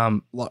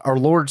 our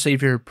Lord,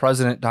 Savior,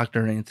 President,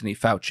 Dr. Anthony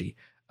Fauci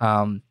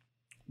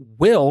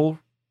will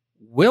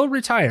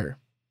retire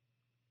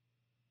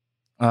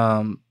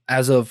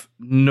as of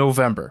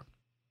November.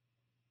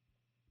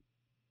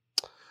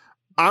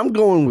 I'm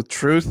going with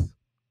truth.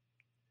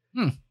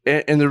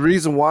 And the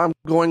reason why I'm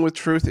going with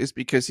truth is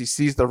because he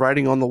sees the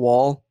writing on the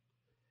wall.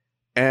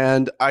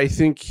 And I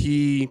think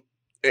he,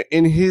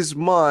 in his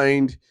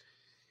mind,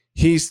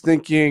 he's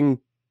thinking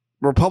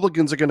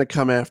Republicans are going to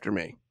come after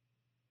me.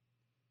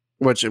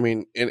 Which, I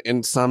mean,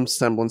 in some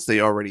semblance, they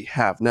already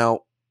have.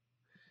 Now,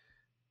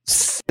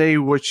 say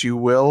what you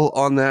will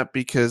on that,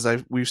 because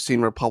we've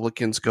seen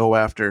Republicans go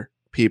after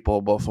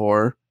people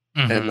before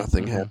and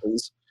nothing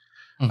happens.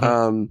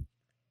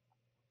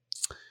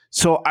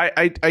 So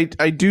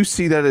I do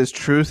see that as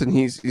truth, and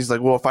he's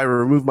like, well, if I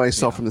remove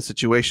myself from the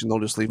situation, they'll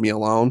just leave me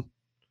alone.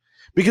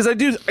 Because I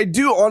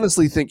do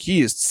honestly think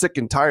he is sick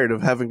and tired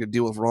of having to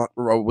deal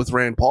with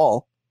Rand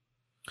Paul.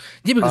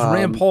 Yeah, because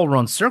Rand Paul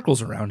runs circles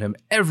around him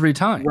every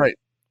time. Right.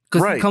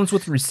 Because he comes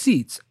with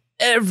receipts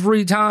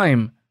every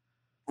time.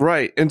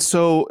 Right. And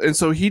so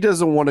he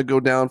doesn't want to go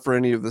down for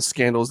any of the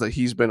scandals that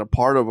he's been a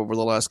part of over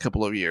the last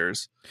couple of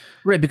years.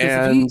 Right.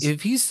 Because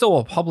if he's still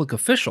a public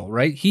official,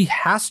 right, he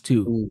has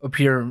to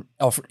appear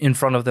in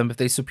front of them if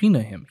they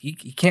subpoena him. He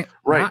can't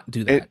not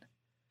do that.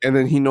 And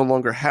then he no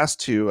longer has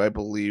to, I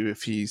believe,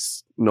 if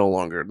he's no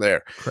longer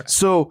there. Correct.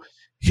 So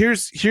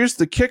here's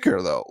the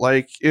kicker, though.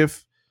 Like,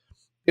 if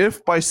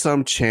by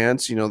some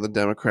chance, the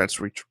Democrats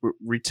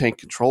retain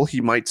control, he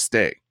might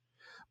stay.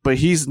 But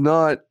he's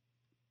not.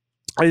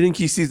 I think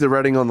he sees the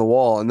writing on the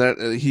wall, and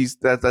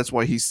that's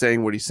why he's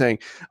saying what he's saying.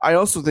 I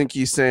also think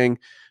he's saying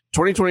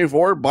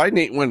 2024, Biden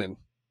ain't winning.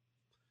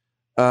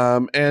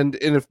 And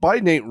if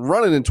Biden ain't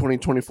running in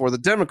 2024, the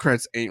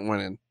Democrats ain't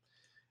winning.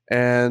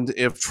 And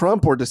if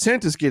Trump or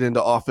DeSantis get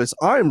into office,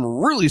 I'm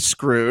really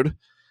screwed.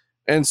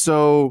 And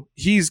so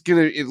he's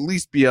going to at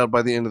least be out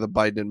by the end of the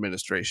Biden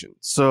administration.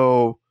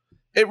 So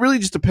it really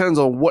just depends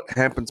on what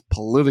happens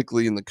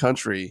politically in the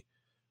country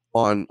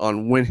on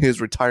when his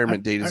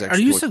retirement date is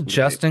actually. Are you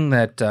suggesting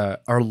that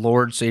our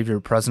Lord, Savior,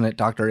 President,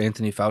 Dr.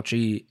 Anthony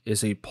Fauci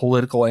is a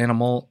political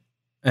animal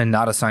and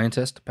not a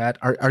scientist, Pat?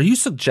 Are you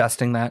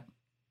suggesting that?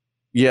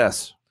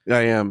 Yes,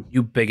 I am.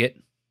 You bigot.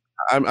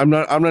 I'm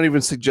not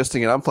even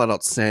suggesting it. I'm flat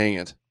out saying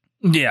it.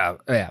 Yeah.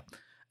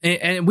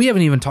 And we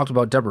haven't even talked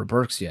about Deborah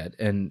Birx yet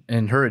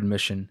and her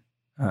admission.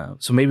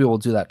 So maybe we'll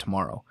do that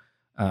tomorrow.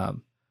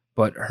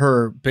 But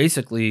her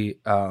basically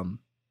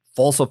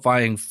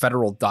falsifying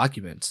federal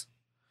documents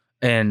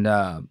and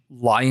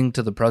lying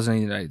to the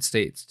president of the United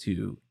States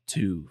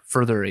to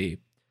further a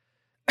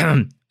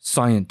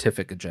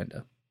scientific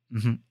agenda.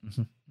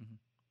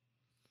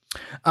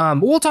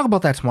 We'll talk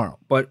about that tomorrow.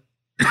 But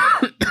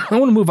I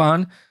want to move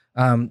on.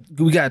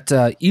 We got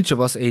each of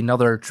us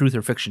another truth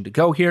or fiction to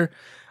go here.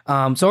 So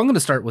I'm going to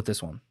start with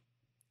this one.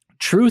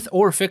 Truth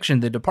or fiction,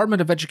 the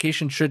Department of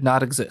Education should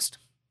not exist.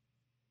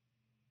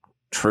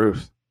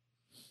 Truth.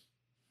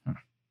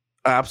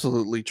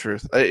 Absolutely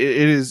truth.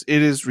 It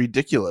is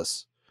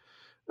ridiculous.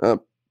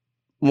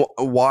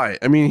 Why?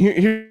 I mean,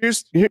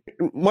 here's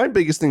my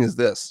biggest thing is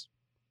this.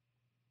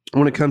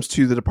 When it comes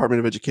to the Department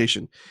of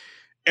Education,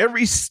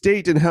 every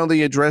state and how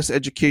they address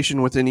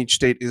education within each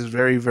state is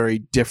very, very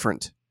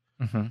different.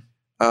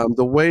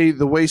 The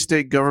way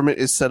state government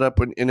is set up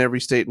in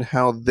every state and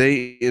how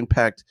they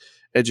impact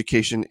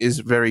education is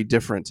very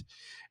different.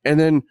 And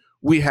then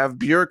we have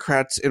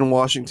bureaucrats in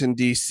Washington,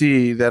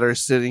 D.C. that are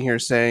sitting here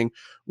saying,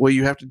 well,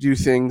 you have to do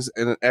things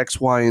in an X,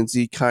 Y, and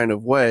Z kind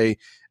of way,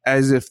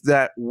 as if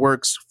that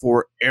works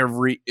for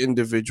every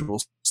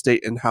individual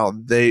state and how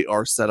they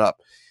are set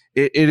up.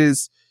 It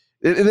is.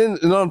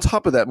 And on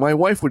top of that, my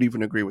wife would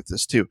even agree with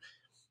this too.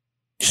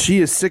 She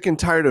is sick and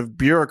tired of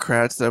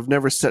bureaucrats that have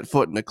never set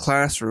foot in a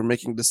classroom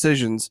making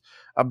decisions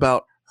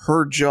about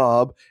her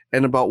job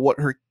and about what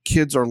her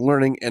kids are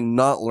learning and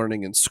not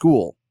learning in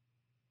school.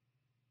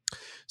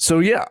 So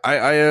yeah,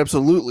 I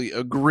absolutely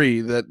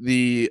agree that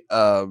the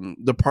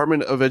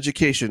Department of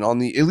Education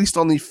at least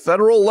on the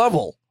federal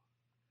level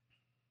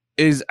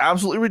is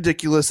absolutely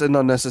ridiculous and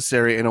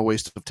unnecessary and a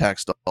waste of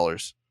tax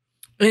dollars.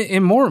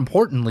 And more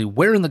importantly,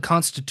 where in the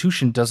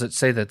Constitution does it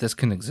say that this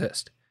can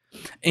exist?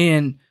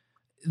 And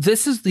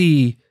this is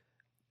the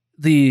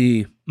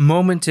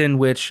moment in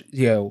which,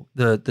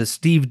 the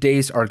Steve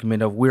Deace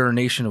argument of we're a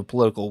nation of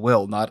political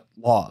will, not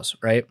laws,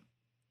 right?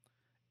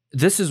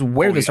 This is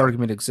where this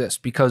argument exists,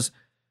 because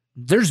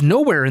there's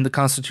nowhere in the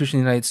Constitution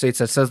of the United States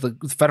that says the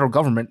federal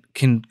government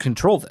can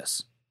control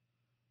this.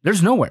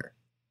 There's nowhere,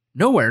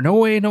 no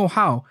way, no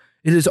how.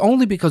 It is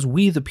only because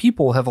we, the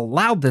people, have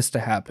allowed this to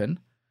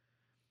happen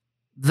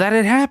that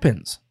it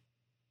happens.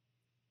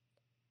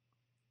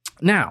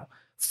 Now,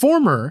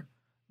 former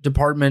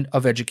Department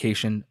of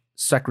Education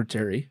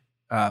Secretary,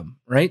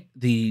 right,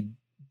 the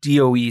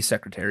DOE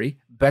Secretary,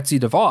 Betsy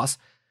DeVos,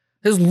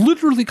 has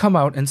literally come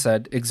out and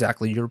said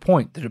exactly your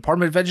point. The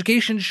Department of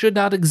Education should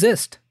not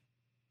exist.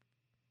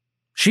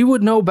 She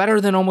would know better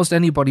than almost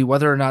anybody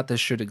whether or not this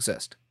should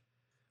exist,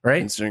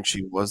 right? Considering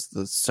she was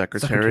the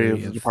secretary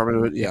of the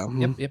Department of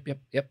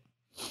Yep.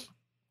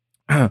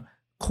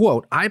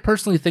 Quote, I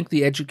personally think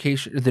the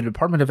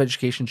Department of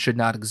Education should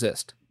not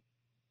exist.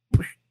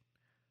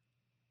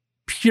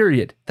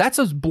 Period. That's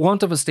as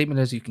blunt of a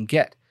statement as you can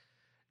get.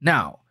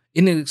 Now,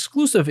 in an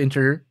exclusive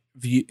interview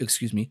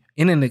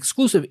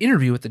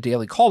with the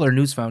Daily Caller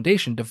News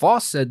Foundation,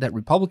 DeVos said that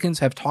Republicans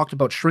have talked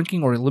about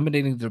shrinking or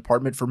eliminating the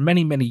department for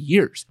many, many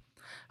years.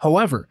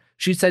 However,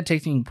 she said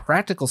taking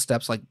practical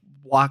steps like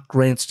block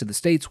grants to the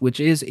states, which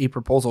is a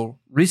proposal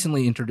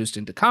recently introduced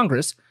into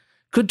Congress,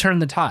 could turn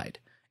the tide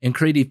and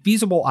create a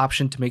feasible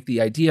option to make the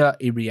idea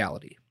a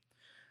reality.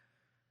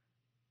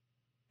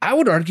 I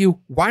would argue,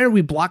 why are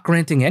we block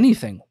granting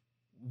anything?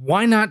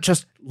 Why not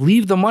just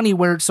leave the money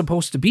where it's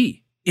supposed to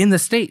be, in the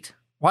state?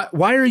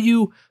 Why are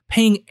you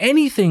paying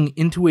anything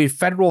into a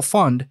federal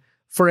fund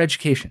for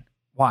education?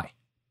 Why?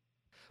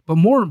 But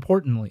more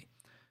importantly,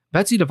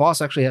 Betsy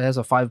DeVos actually has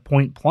a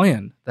 5-point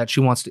plan that she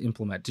wants to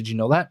implement. Did you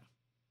know that?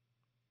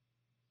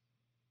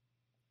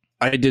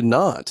 I did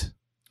not.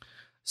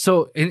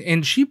 So,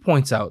 and she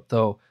points out,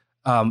 though,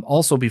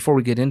 also before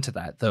we get into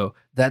that, though,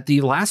 that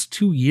the last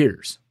 2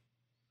 years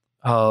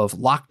of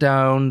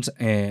lockdowns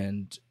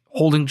and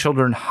holding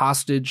children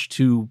hostage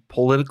to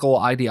political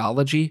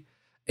ideology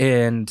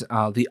and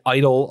the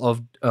idol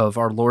of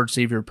our Lord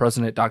Savior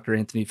President Dr.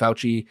 Anthony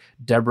Fauci,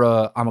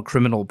 Deborah I'm a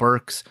Criminal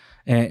Birx,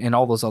 and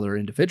all those other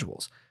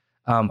individuals,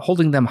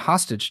 holding them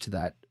hostage to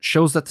that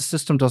shows that the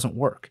system doesn't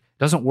work. It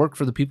doesn't work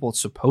for the people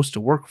it's supposed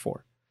to work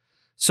for.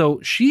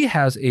 So she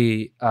has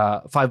a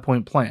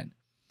 5-point plan.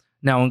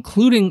 Now,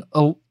 including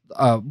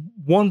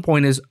one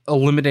point is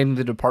eliminating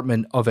the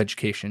Department of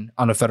Education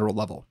on a federal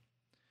level.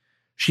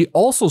 She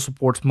also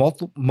supports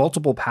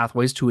multiple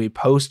pathways to a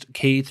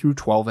post-K through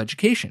 12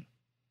 education.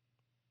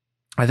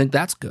 I think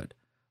that's good.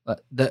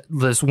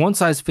 This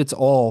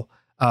one-size-fits-all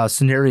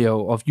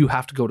scenario of you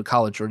have to go to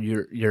college or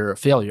you're a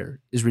failure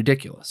is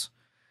ridiculous.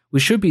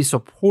 We should be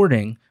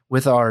supporting,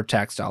 with our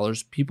tax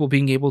dollars, people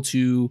being able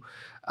to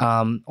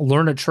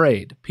learn a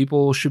trade.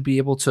 People should be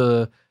able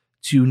to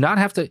not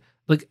have to,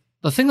 like,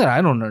 the thing that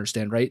I don't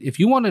understand, right? If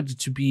you wanted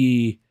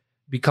to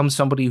become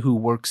somebody who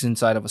works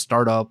inside of a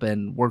startup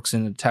and works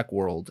in a tech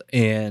world,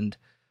 and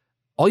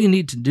all you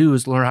need to do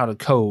is learn how to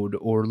code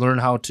or learn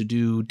how to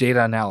do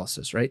data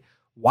analysis, right?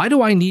 Why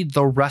do I need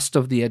the rest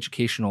of the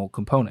educational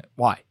component?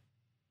 Why?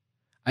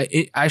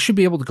 I should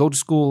be able to go to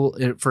school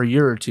for a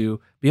year or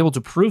two, be able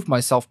to prove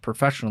myself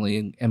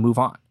professionally and move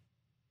on.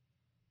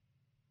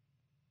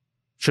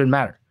 Shouldn't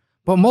matter.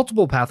 But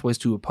multiple pathways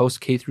to a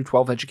post-K through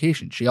 12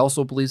 education. She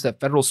also believes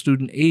that federal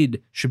student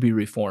aid should be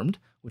reformed,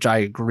 which I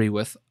agree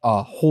with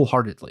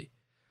wholeheartedly.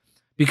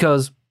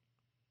 Because,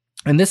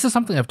 and this is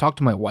something I've talked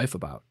to my wife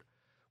about,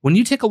 when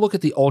you take a look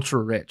at the ultra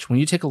rich, when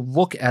you take a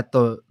look at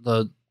the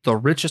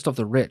richest of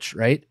the rich,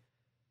 right?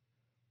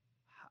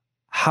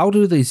 How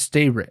do they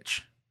stay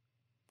rich?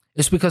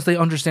 It's because they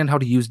understand how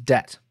to use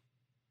debt.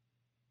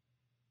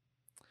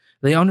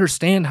 They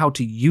understand how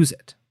to use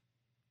it.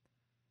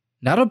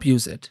 Not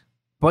abuse it,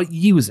 but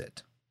use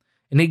it.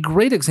 And a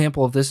great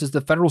example of this is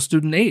the federal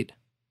student aid.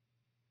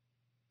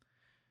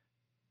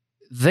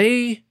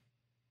 They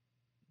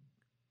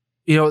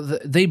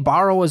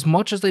borrow as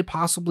much as they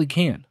possibly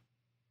can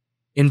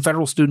in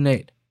federal student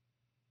aid,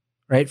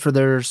 right, for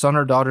their son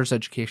or daughter's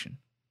education.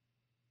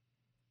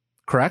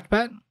 Correct,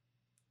 Pat?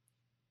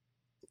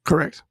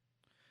 Correct.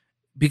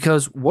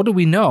 Because what do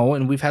we know,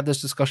 and we've had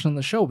this discussion on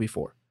the show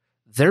before,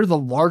 they're the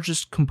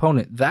largest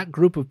component. That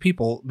group of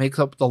people makes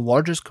up the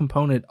largest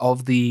component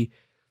of the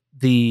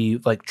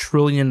like $1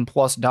 trillion+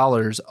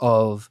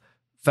 of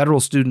federal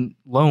student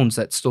loans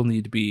that still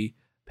need to be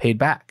paid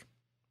back.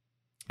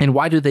 And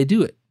why do they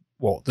do it?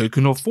 Well, they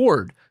can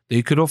afford.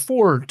 They could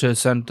afford to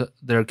send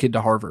their kid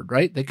to Harvard,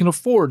 right? They can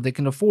afford.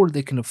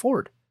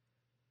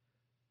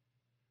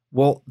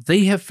 Well,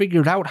 they have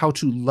figured out how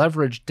to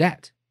leverage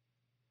debt.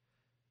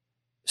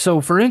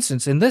 So, for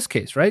instance, in this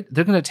case, right,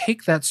 they're going to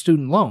take that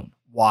student loan.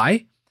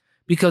 Why?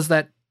 Because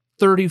that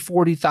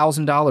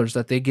 $30,000-$40,000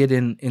 that they get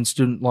in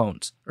student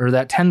loans, or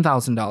that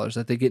 $10,000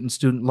 that they get in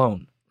student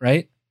loan,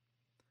 right?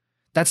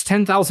 That's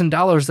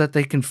 $10,000 that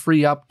they can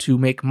free up to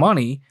make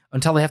money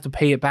until they have to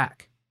pay it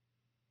back.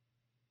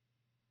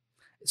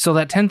 So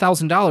that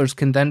 $10,000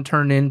 can then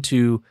turn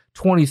into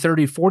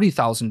 $20,000, $30,000,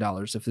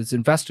 $40,000 if it's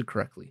invested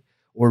correctly,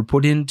 or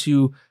put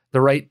into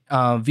the right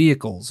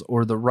vehicles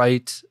or the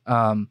right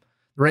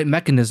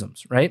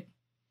mechanisms, right?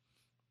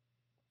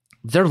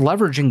 They're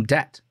leveraging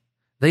debt.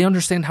 They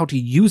understand how to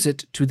use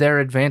it to their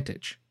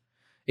advantage.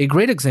 A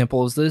great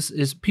example of this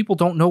is people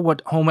don't know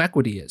what home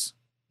equity is.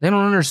 They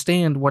don't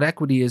understand what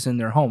equity is in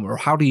their home or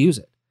how to use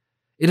it.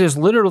 It is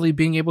literally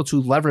being able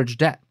to leverage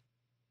debt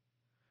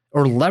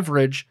or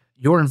leverage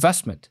your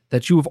investment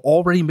that you have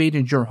already made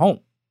in your home.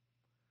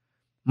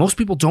 Most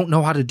people don't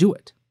know how to do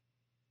it.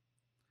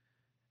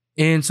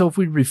 And so if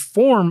we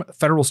reform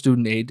federal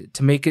student aid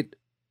to make it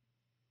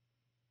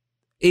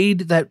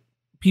aid that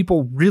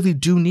people really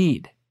do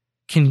need,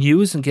 can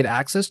use and get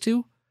access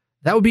to,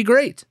 that would be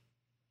great.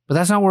 But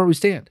that's not where we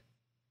stand.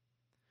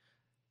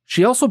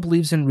 She also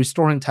believes in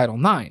restoring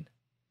Title IX.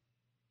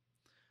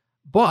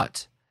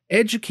 But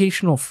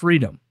educational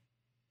freedom,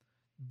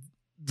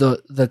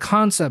 the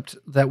concept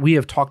that we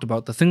have talked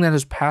about, the thing that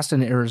has passed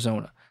in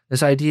Arizona,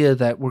 this idea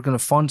that we're going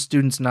to fund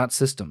students, not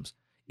systems,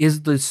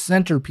 is the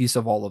centerpiece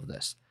of all of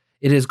this.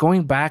 It is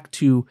going back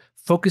to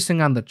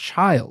focusing on the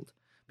child.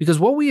 Because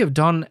what we have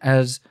done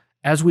as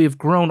we have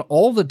grown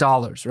all the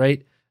dollars,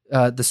 right?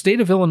 The state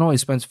of Illinois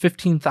spends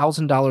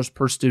 $15,000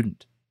 per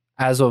student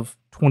as of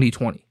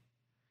 2020.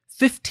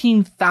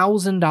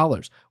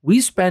 $15,000.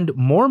 We spend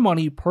more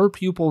money per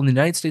pupil in the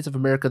United States of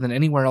America than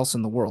anywhere else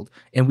in the world,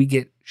 and we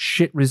get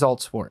shit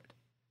results for it.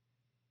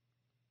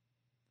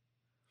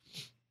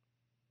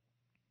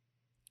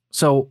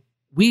 So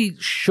we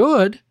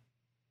should,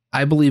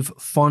 I believe,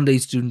 fund a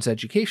student's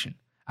education.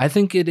 I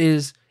think it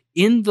is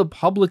in the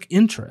public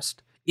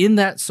interest, in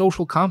that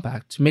social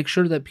compact, to make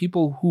sure that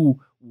people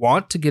who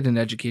want to get an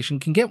education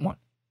can get one.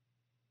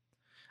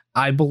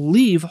 I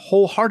believe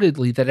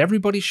wholeheartedly that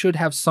everybody should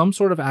have some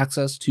sort of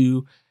access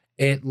to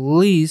at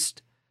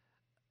least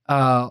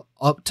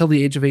up till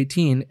the age of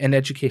 18 an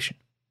education.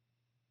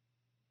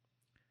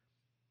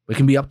 It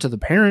can be up to the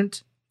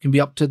parent, it can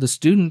be up to the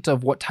student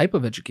of what type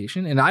of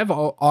education. And I've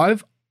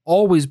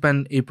always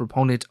been a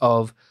proponent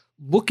of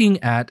looking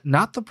at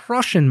not the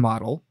Prussian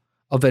model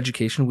of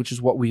education, which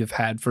is what we have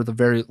had for the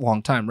very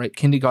long time, right?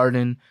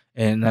 Kindergarten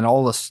and then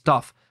all the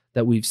stuff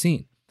that we've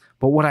seen.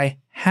 But what I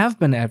have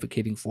been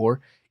advocating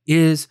for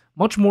is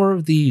much more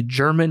of the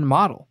German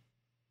model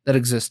that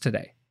exists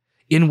today,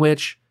 in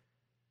which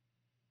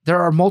there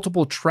are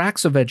multiple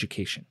tracks of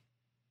education.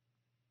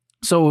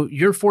 So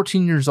you're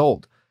 14 years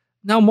old.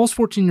 Now, most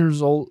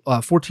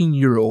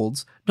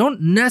 14-year-olds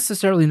don't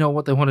necessarily know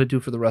what they want to do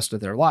for the rest of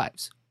their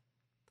lives.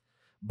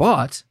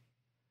 But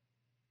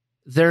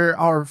there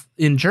are,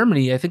 in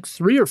Germany, I think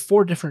 3 or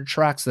 4 different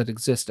tracks that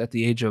exist at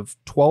the age of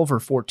 12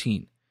 or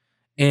 14.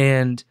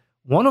 And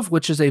one of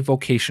which is a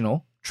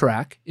vocational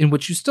track in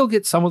which you still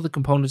get some of the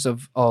components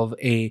of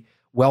a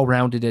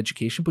well-rounded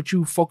education, but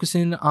you focus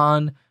in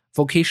on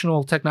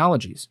vocational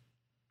technologies,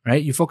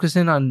 right? You focus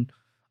in on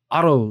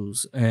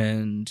autos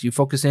and you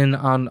focus in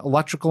on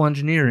electrical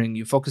engineering.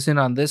 You focus in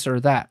on this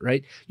or that,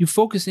 right? You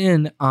focus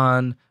in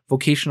on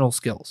vocational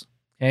skills,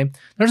 okay?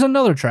 There's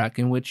another track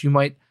in which you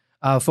might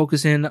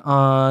focus in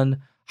on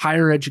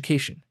higher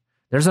education.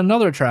 There's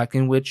another track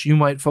in which you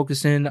might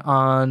focus in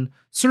on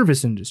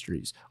service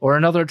industries, or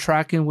another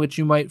track in which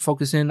you might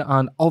focus in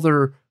on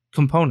other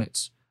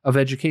components of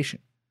education.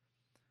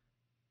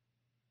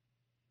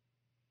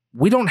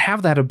 We don't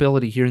have that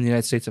ability here in the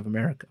United States of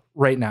America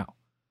right now.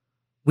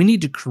 We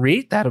need to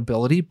create that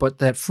ability, but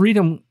that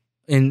freedom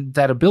and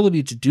that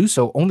ability to do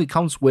so only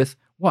comes with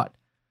what?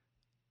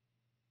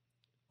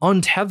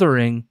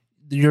 Untethering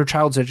your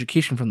child's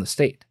education from the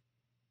state.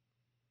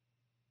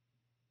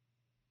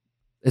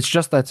 It's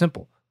just that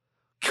simple.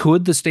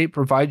 Could the state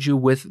provide you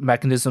with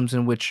mechanisms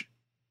in which,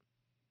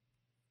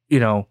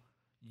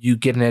 you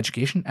get an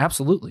education?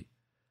 Absolutely.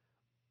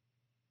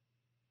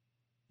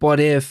 But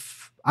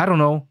if, I don't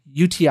know,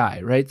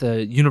 UTI, right?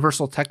 The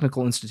Universal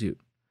Technical Institute,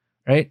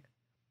 right?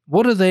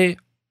 What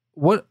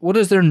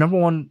is their number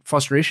one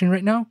frustration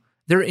right now?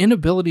 Their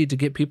inability to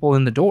get people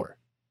in the door.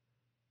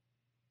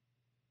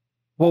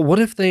 Well, what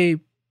if they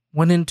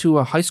went into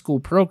a high school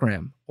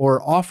program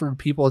or offered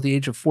people at the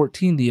age of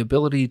 14 the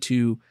ability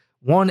to,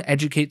 one,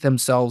 educate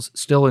themselves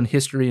still in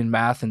history and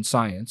math and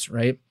science,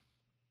 right?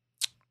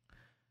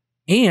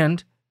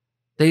 And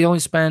they only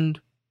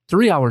spend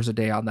 3 hours a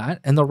day on that,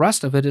 and the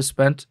rest of it is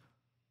spent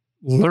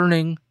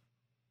learning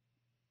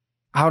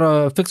how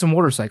to fix a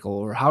motorcycle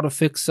or how to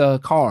fix a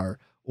car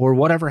or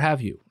whatever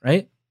have you,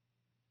 right?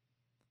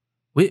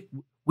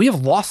 We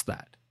have lost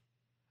that.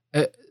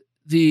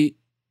 The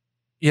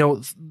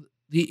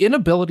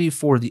inability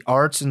for the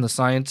arts and the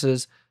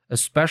sciences,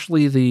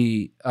 especially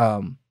the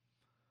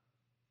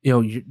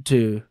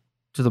to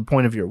the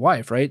point of your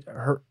wife, right?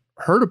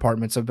 Her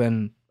departments have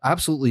been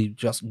absolutely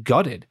just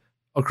gutted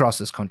across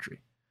this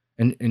country,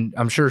 and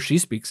I'm sure she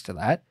speaks to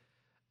that.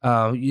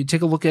 You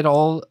take a look at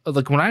all,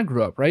 like when I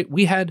grew up, right?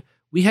 We had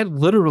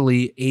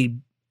literally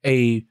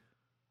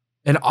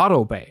an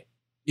auto bay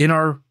in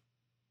our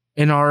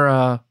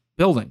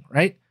building,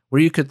 right?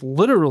 Where you could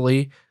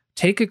literally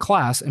take a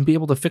class and be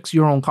able to fix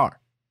your own car.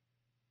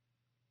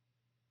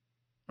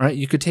 Right?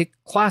 You could take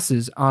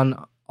classes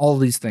on all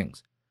these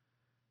things.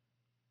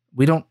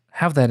 We don't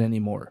have that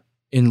anymore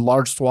in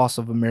large swaths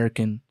of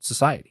American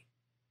society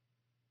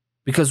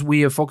because we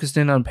have focused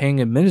in on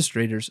paying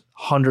administrators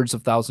hundreds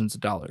of thousands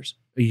of dollars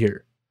a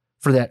year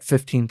for that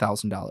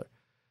 $15,000.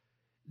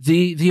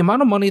 The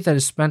amount of money that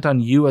is spent on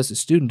you as a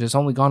student has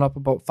only gone up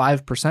about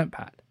 5%,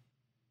 Pat.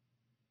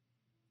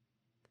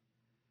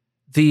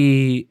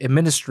 The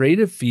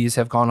administrative fees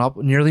have gone up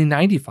nearly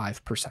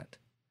 95%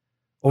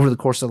 over the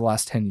course of the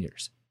last 10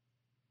 years.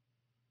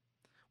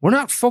 We're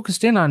not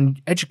focused in on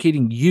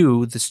educating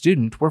you, the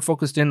student. We're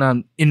focused in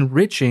on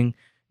enriching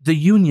the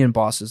union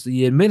bosses,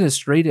 the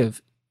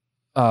administrative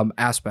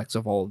aspects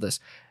of all of this.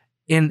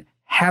 And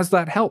has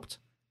that helped?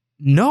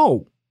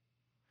 No.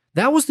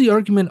 That was the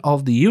argument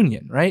of the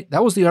union, right?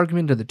 That was the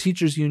argument of the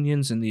teachers'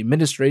 unions and the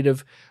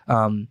administrative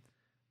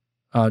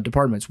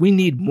departments. We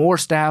need more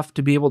staff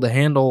to be able to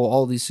handle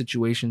all these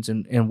situations,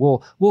 and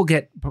we'll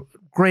get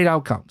great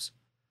outcomes.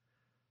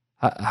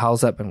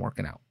 How's that been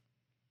working out?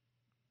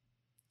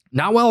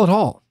 Not well at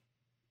all.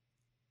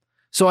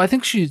 So I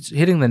think she's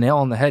hitting the nail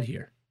on the head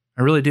here.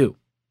 I really do.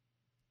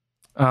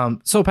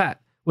 So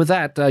Pat, with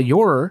that,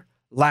 your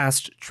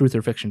last truth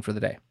or fiction for the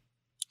day.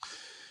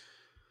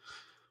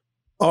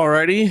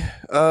 Alrighty.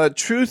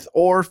 Truth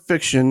or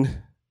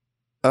fiction.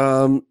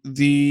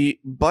 The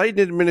Biden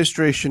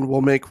administration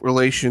will make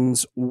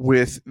relations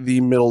with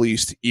the Middle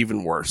East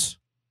even worse.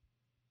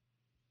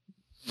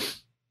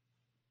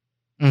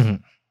 Mm-hmm.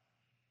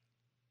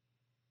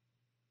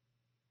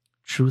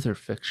 Truth or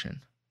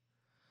fiction?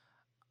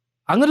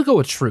 I'm going to go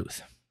with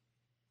truth.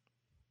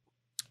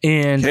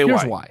 And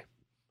here's why.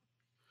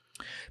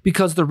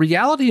 Because the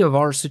reality of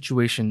our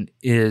situation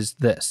is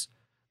this.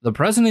 The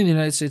President of the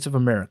United States of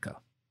America,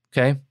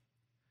 okay,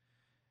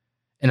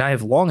 and I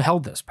have long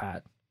held this,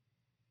 Pat,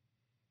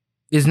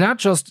 is not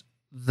just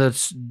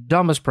the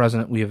dumbest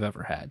president we have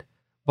ever had,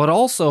 but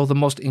also the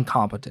most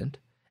incompetent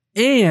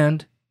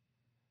and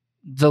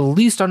the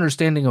least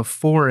understanding of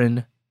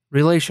foreign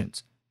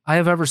relations I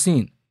have ever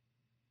seen.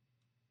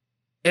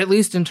 At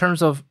least in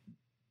terms of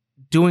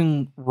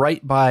doing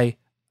right by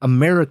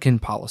American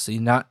policy,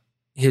 not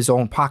his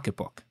own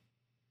pocketbook.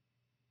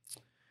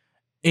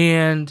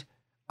 And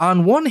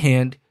on one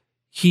hand,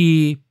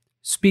 he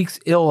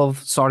speaks ill of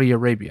Saudi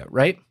Arabia,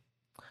 right?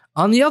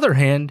 On the other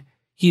hand,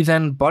 he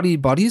then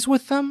buddies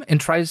with them and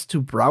tries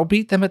to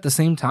browbeat them at the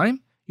same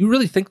time. You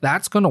really think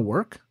that's going to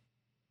work?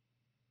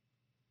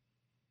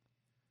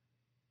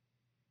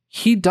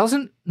 He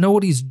doesn't know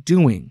what he's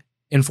doing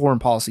in foreign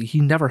policy.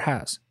 He never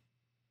has.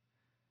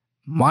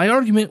 My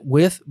argument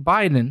with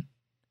Biden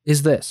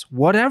is this.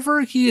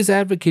 Whatever he is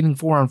advocating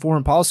for on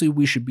foreign policy,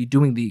 we should be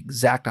doing the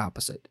exact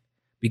opposite.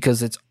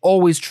 Because it's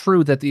always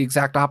true that the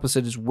exact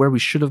opposite is where we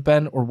should have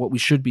been or what we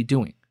should be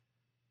doing.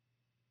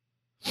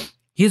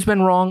 He has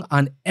been wrong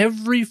on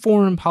every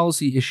foreign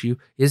policy issue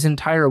his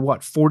entire,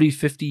 40,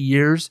 50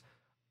 years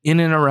in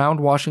and around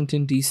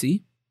Washington,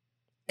 D.C.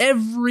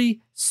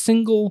 Every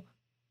single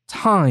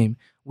time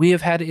we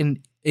have had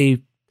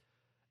a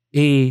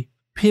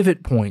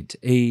pivot point,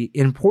 a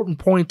important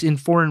point in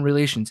foreign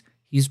relations,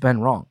 he's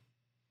been wrong.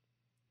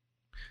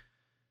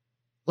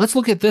 Let's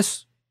look at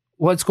this,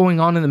 what's going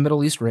on in the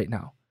Middle East right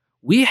now.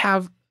 We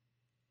have,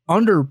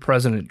 under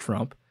President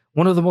Trump,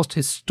 one of the most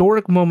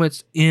historic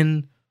moments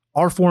in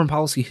our foreign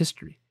policy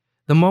history.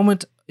 The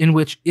moment in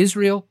which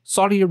Israel,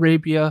 Saudi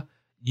Arabia,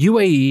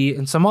 UAE,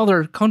 and some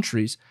other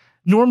countries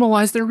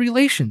normalized their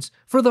relations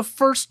for the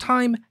first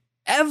time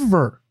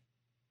ever.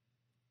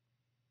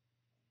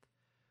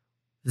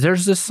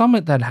 There's this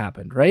summit that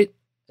happened, right?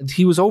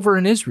 He was over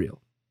in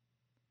Israel.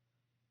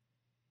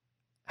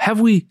 Have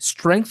we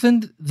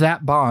strengthened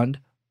that bond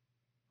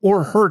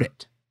or hurt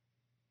it?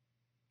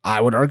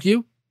 I would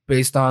argue,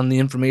 based on the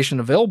information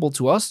available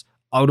to us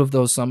out of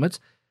those summits,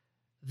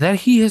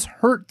 that he has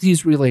hurt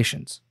these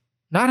relations,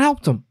 not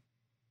helped them.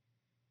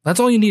 That's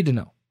all you need to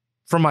know,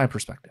 from my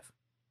perspective.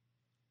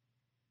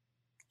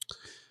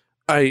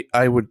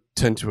 I would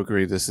tend to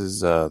agree. This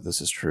is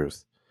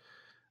truth.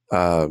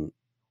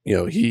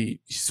 He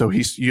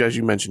as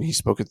you mentioned, he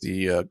spoke at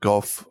the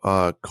Gulf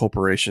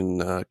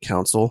Cooperation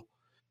Council,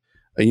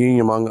 a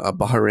union among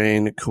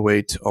Bahrain,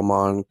 Kuwait,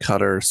 Oman,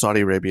 Qatar, Saudi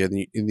Arabia,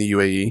 and the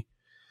UAE.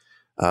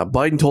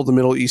 Biden told the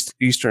Middle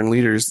Eastern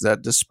leaders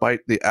that despite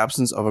the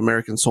absence of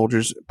American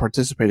soldiers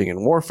participating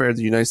in warfare,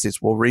 the United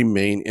States will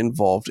remain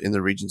involved in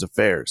the region's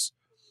affairs.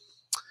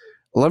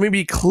 Let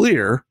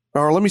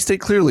me state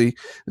clearly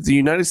that the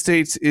United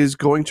States is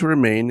going to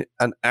remain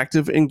an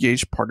active,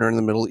 engaged partner in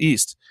the Middle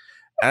East.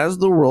 As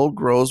the world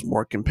grows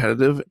more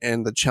competitive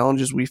and the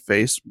challenges we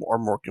face are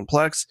more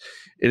complex,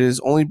 it is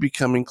only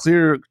becoming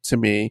clear to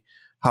me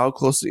how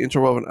closely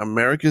interwoven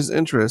America's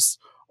interests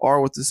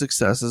are with the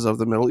successes of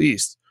the Middle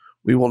East.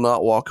 We will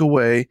not walk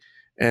away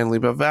and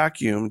leave a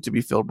vacuum to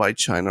be filled by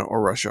China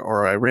or Russia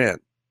or Iran.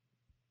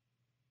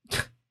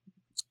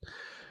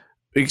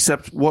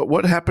 Except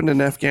what happened in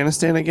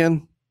Afghanistan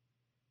again?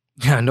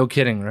 Yeah, no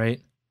kidding,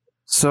 right?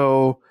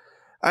 So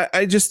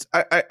I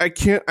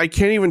can't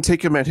even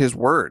take him at his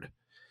word.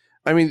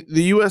 I mean,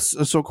 the U.S.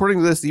 So according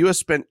to this, the U.S.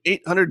 spent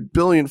 $800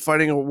 billion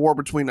fighting a war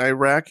between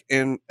Iraq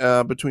and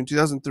between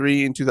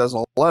 2003 and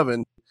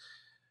 2011,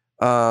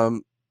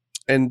 and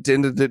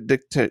ended the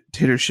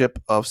dictatorship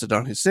of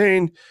Saddam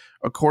Hussein.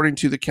 According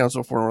to the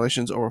Council of Foreign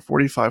Relations, over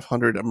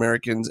 4,500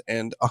 Americans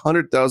and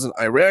 100,000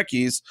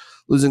 Iraqis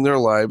losing their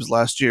lives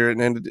last year, and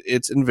ended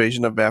its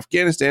invasion of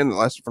Afghanistan that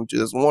lasted from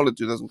 2001 to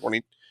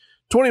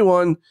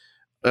 2021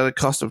 at a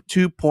cost of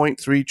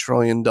 $2.3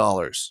 trillion.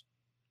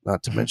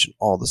 Not to mention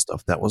all the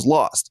stuff that was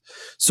lost.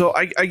 So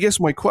I guess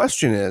my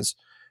question is,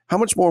 how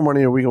much more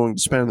money are we going to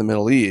spend in the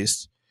Middle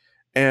East?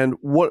 And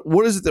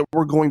what is it that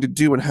we're going to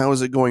do, and how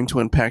is it going to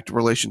impact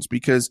relations?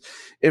 Because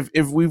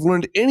if we've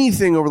learned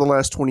anything over the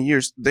last 20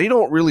 years, they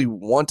don't really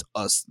want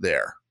us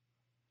there.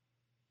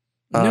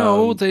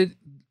 No,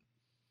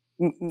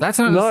 that's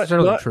not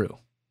necessarily true.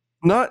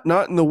 Not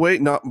in the way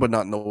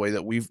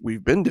that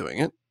we've been doing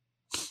it.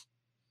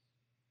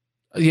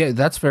 Yeah,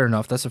 that's fair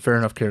enough. That's a fair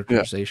enough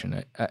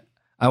characterization. Yeah.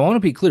 I want to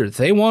be clear.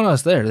 They want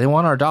us there. They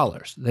want our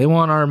dollars. They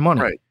want our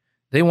money. Right.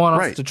 They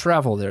want us to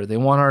travel there. They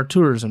want our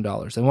tourism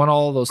dollars. They want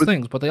all of those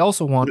things, but they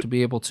also want to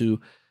be able to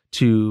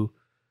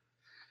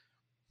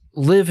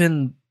live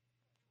in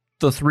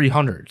the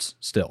 300s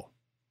still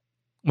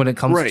when it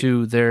comes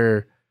to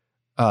their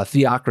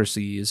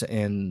theocracies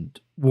and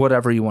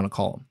whatever you want to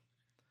call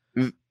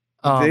them.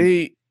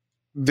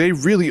 They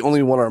really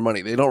only want our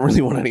money. They don't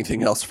really want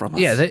anything else from us.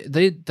 Yeah,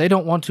 they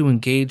don't want to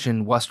engage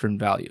in Western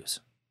values.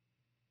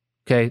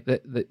 Okay,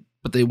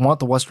 but they want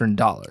the Western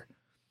dollar,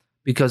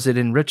 because it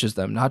enriches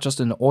them, not just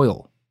in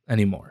oil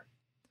anymore.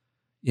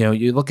 You know,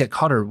 you look at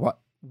Qatar,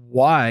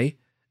 why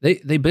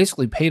they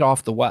basically paid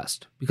off the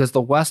West, because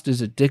the West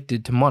is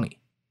addicted to money.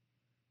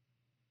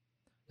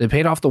 They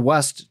paid off the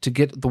West to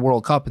get the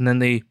World Cup, and then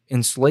they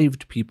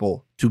enslaved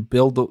people to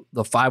build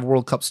the 5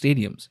 World Cup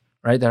stadiums,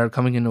 right, that are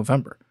coming in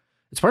November.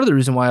 It's part of the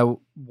reason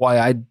why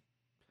I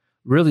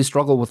really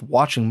struggle with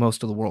watching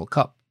most of the World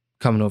Cup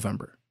come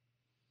November.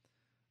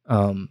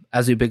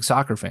 As a big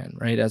soccer fan,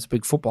 right, as a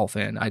big football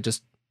fan,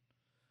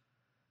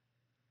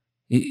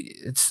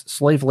 it's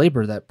slave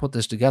labor that put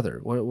this together.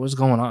 What's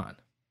going on?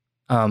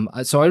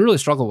 So I really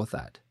struggle with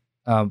that.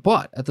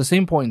 But at the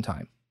same point in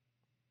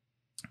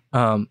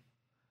time,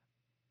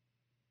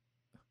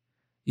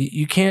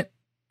 you can't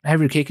have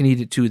your cake and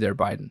eat it too there,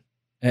 Biden.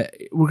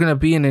 We're going to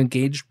be an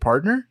engaged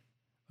partner.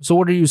 So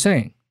what are you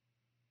saying?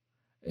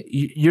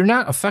 You're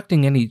not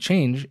affecting any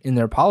change in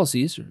their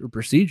policies or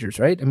procedures,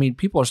 right? I mean,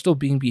 people are still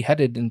being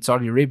beheaded in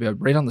Saudi Arabia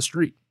right on the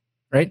street,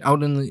 right?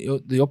 Out in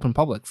the open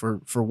public for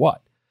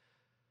what?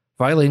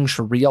 Violating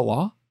Sharia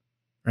law,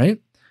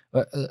 right?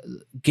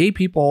 Gay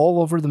people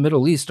all over the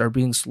Middle East are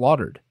being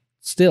slaughtered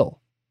still.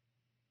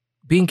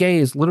 Being gay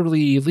is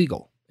literally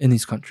illegal in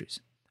these countries.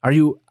 Are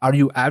you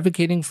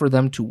advocating for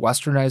them to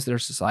westernize their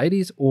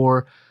societies,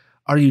 or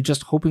are you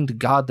just hoping to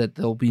God that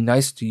they'll be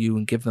nice to you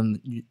and give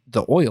them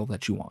the oil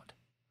that you want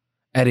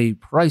at a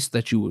price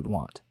that you would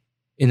want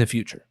in the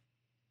future?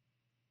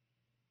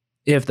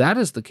 If that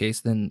is the case,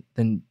 then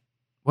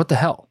what the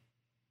hell?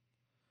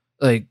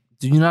 Like,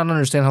 do you not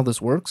understand how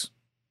this works?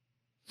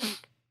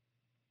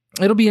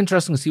 It'll be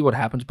interesting to see what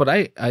happens, but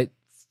I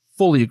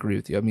fully agree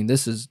with you. I mean,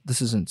 this is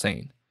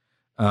insane.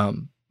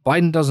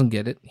 Biden doesn't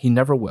get it. He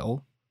never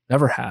will,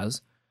 never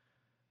has.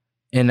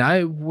 And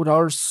I would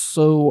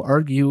also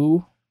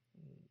argue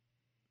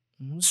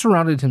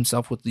surrounded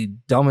himself with the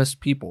dumbest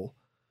people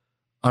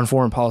on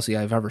foreign policy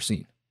I've ever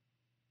seen.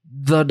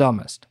 The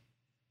dumbest.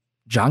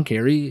 John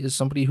Kerry is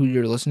somebody who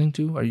you're listening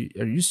to? Are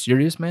you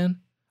serious, man?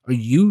 Are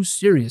you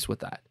serious with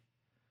that?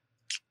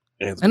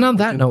 And on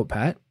that note,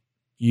 Pat,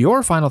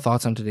 your final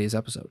thoughts on today's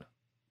episode.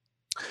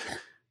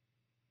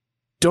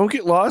 Don't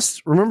get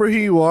lost. Remember who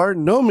you are.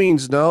 No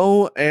means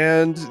no.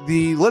 And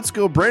the Let's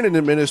Go Brandon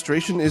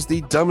administration is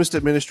the dumbest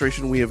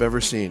administration we have ever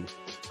seen.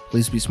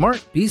 Please be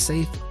smart, be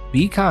safe,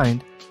 be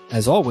kind.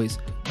 As always,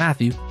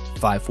 Matthew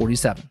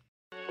 5:47.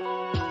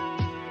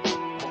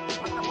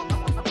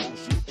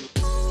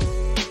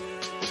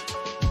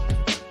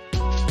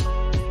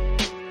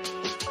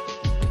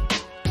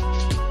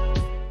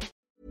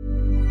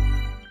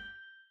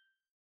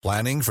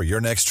 Planning for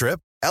your next trip?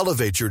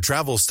 Elevate your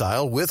travel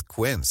style with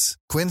Quince.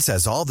 Quince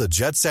has all the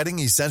jet-setting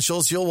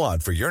essentials you'll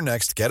want for your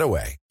next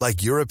getaway,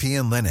 like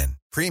European linen,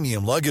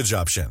 premium luggage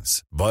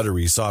options,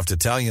 buttery soft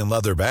Italian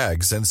leather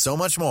bags, and so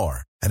much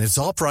more. And it's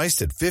all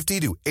priced at 50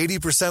 to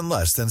 80%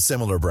 less than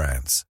similar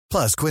brands.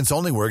 Plus, Quince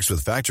only works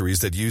with factories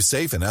that use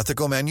safe and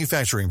ethical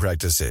manufacturing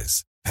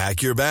practices.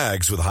 Pack your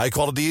bags with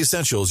high-quality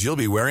essentials you'll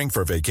be wearing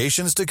for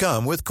vacations to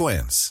come with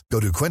Quince. Go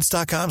to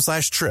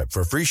quince.com/trip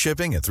for free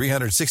shipping and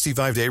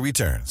 365-day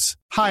returns.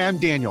 Hi, I'm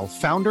Daniel,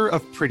 founder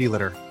of Pretty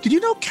Litter. Did you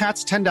know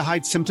cats tend to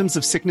hide symptoms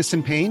of sickness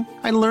and pain?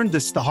 I learned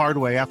this the hard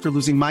way after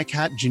losing my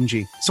cat,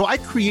 Gingy. So I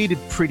created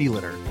Pretty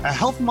Litter, a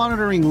health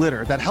monitoring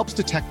litter that helps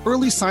detect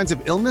early signs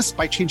of illness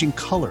by changing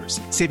colors,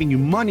 saving you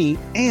money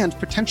and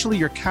potentially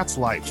your cat's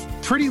life.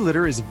 Pretty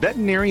Litter is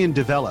veterinarian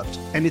developed,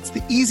 and it's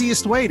the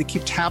easiest way to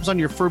keep tabs on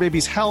your fur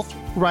baby's health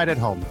right at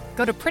home.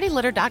 Go to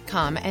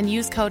prettylitter.com and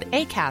use code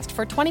ACAST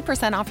for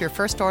 20% off your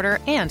first order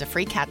and a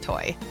free cat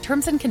toy.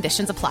 Terms and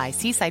conditions apply.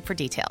 See site for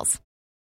details.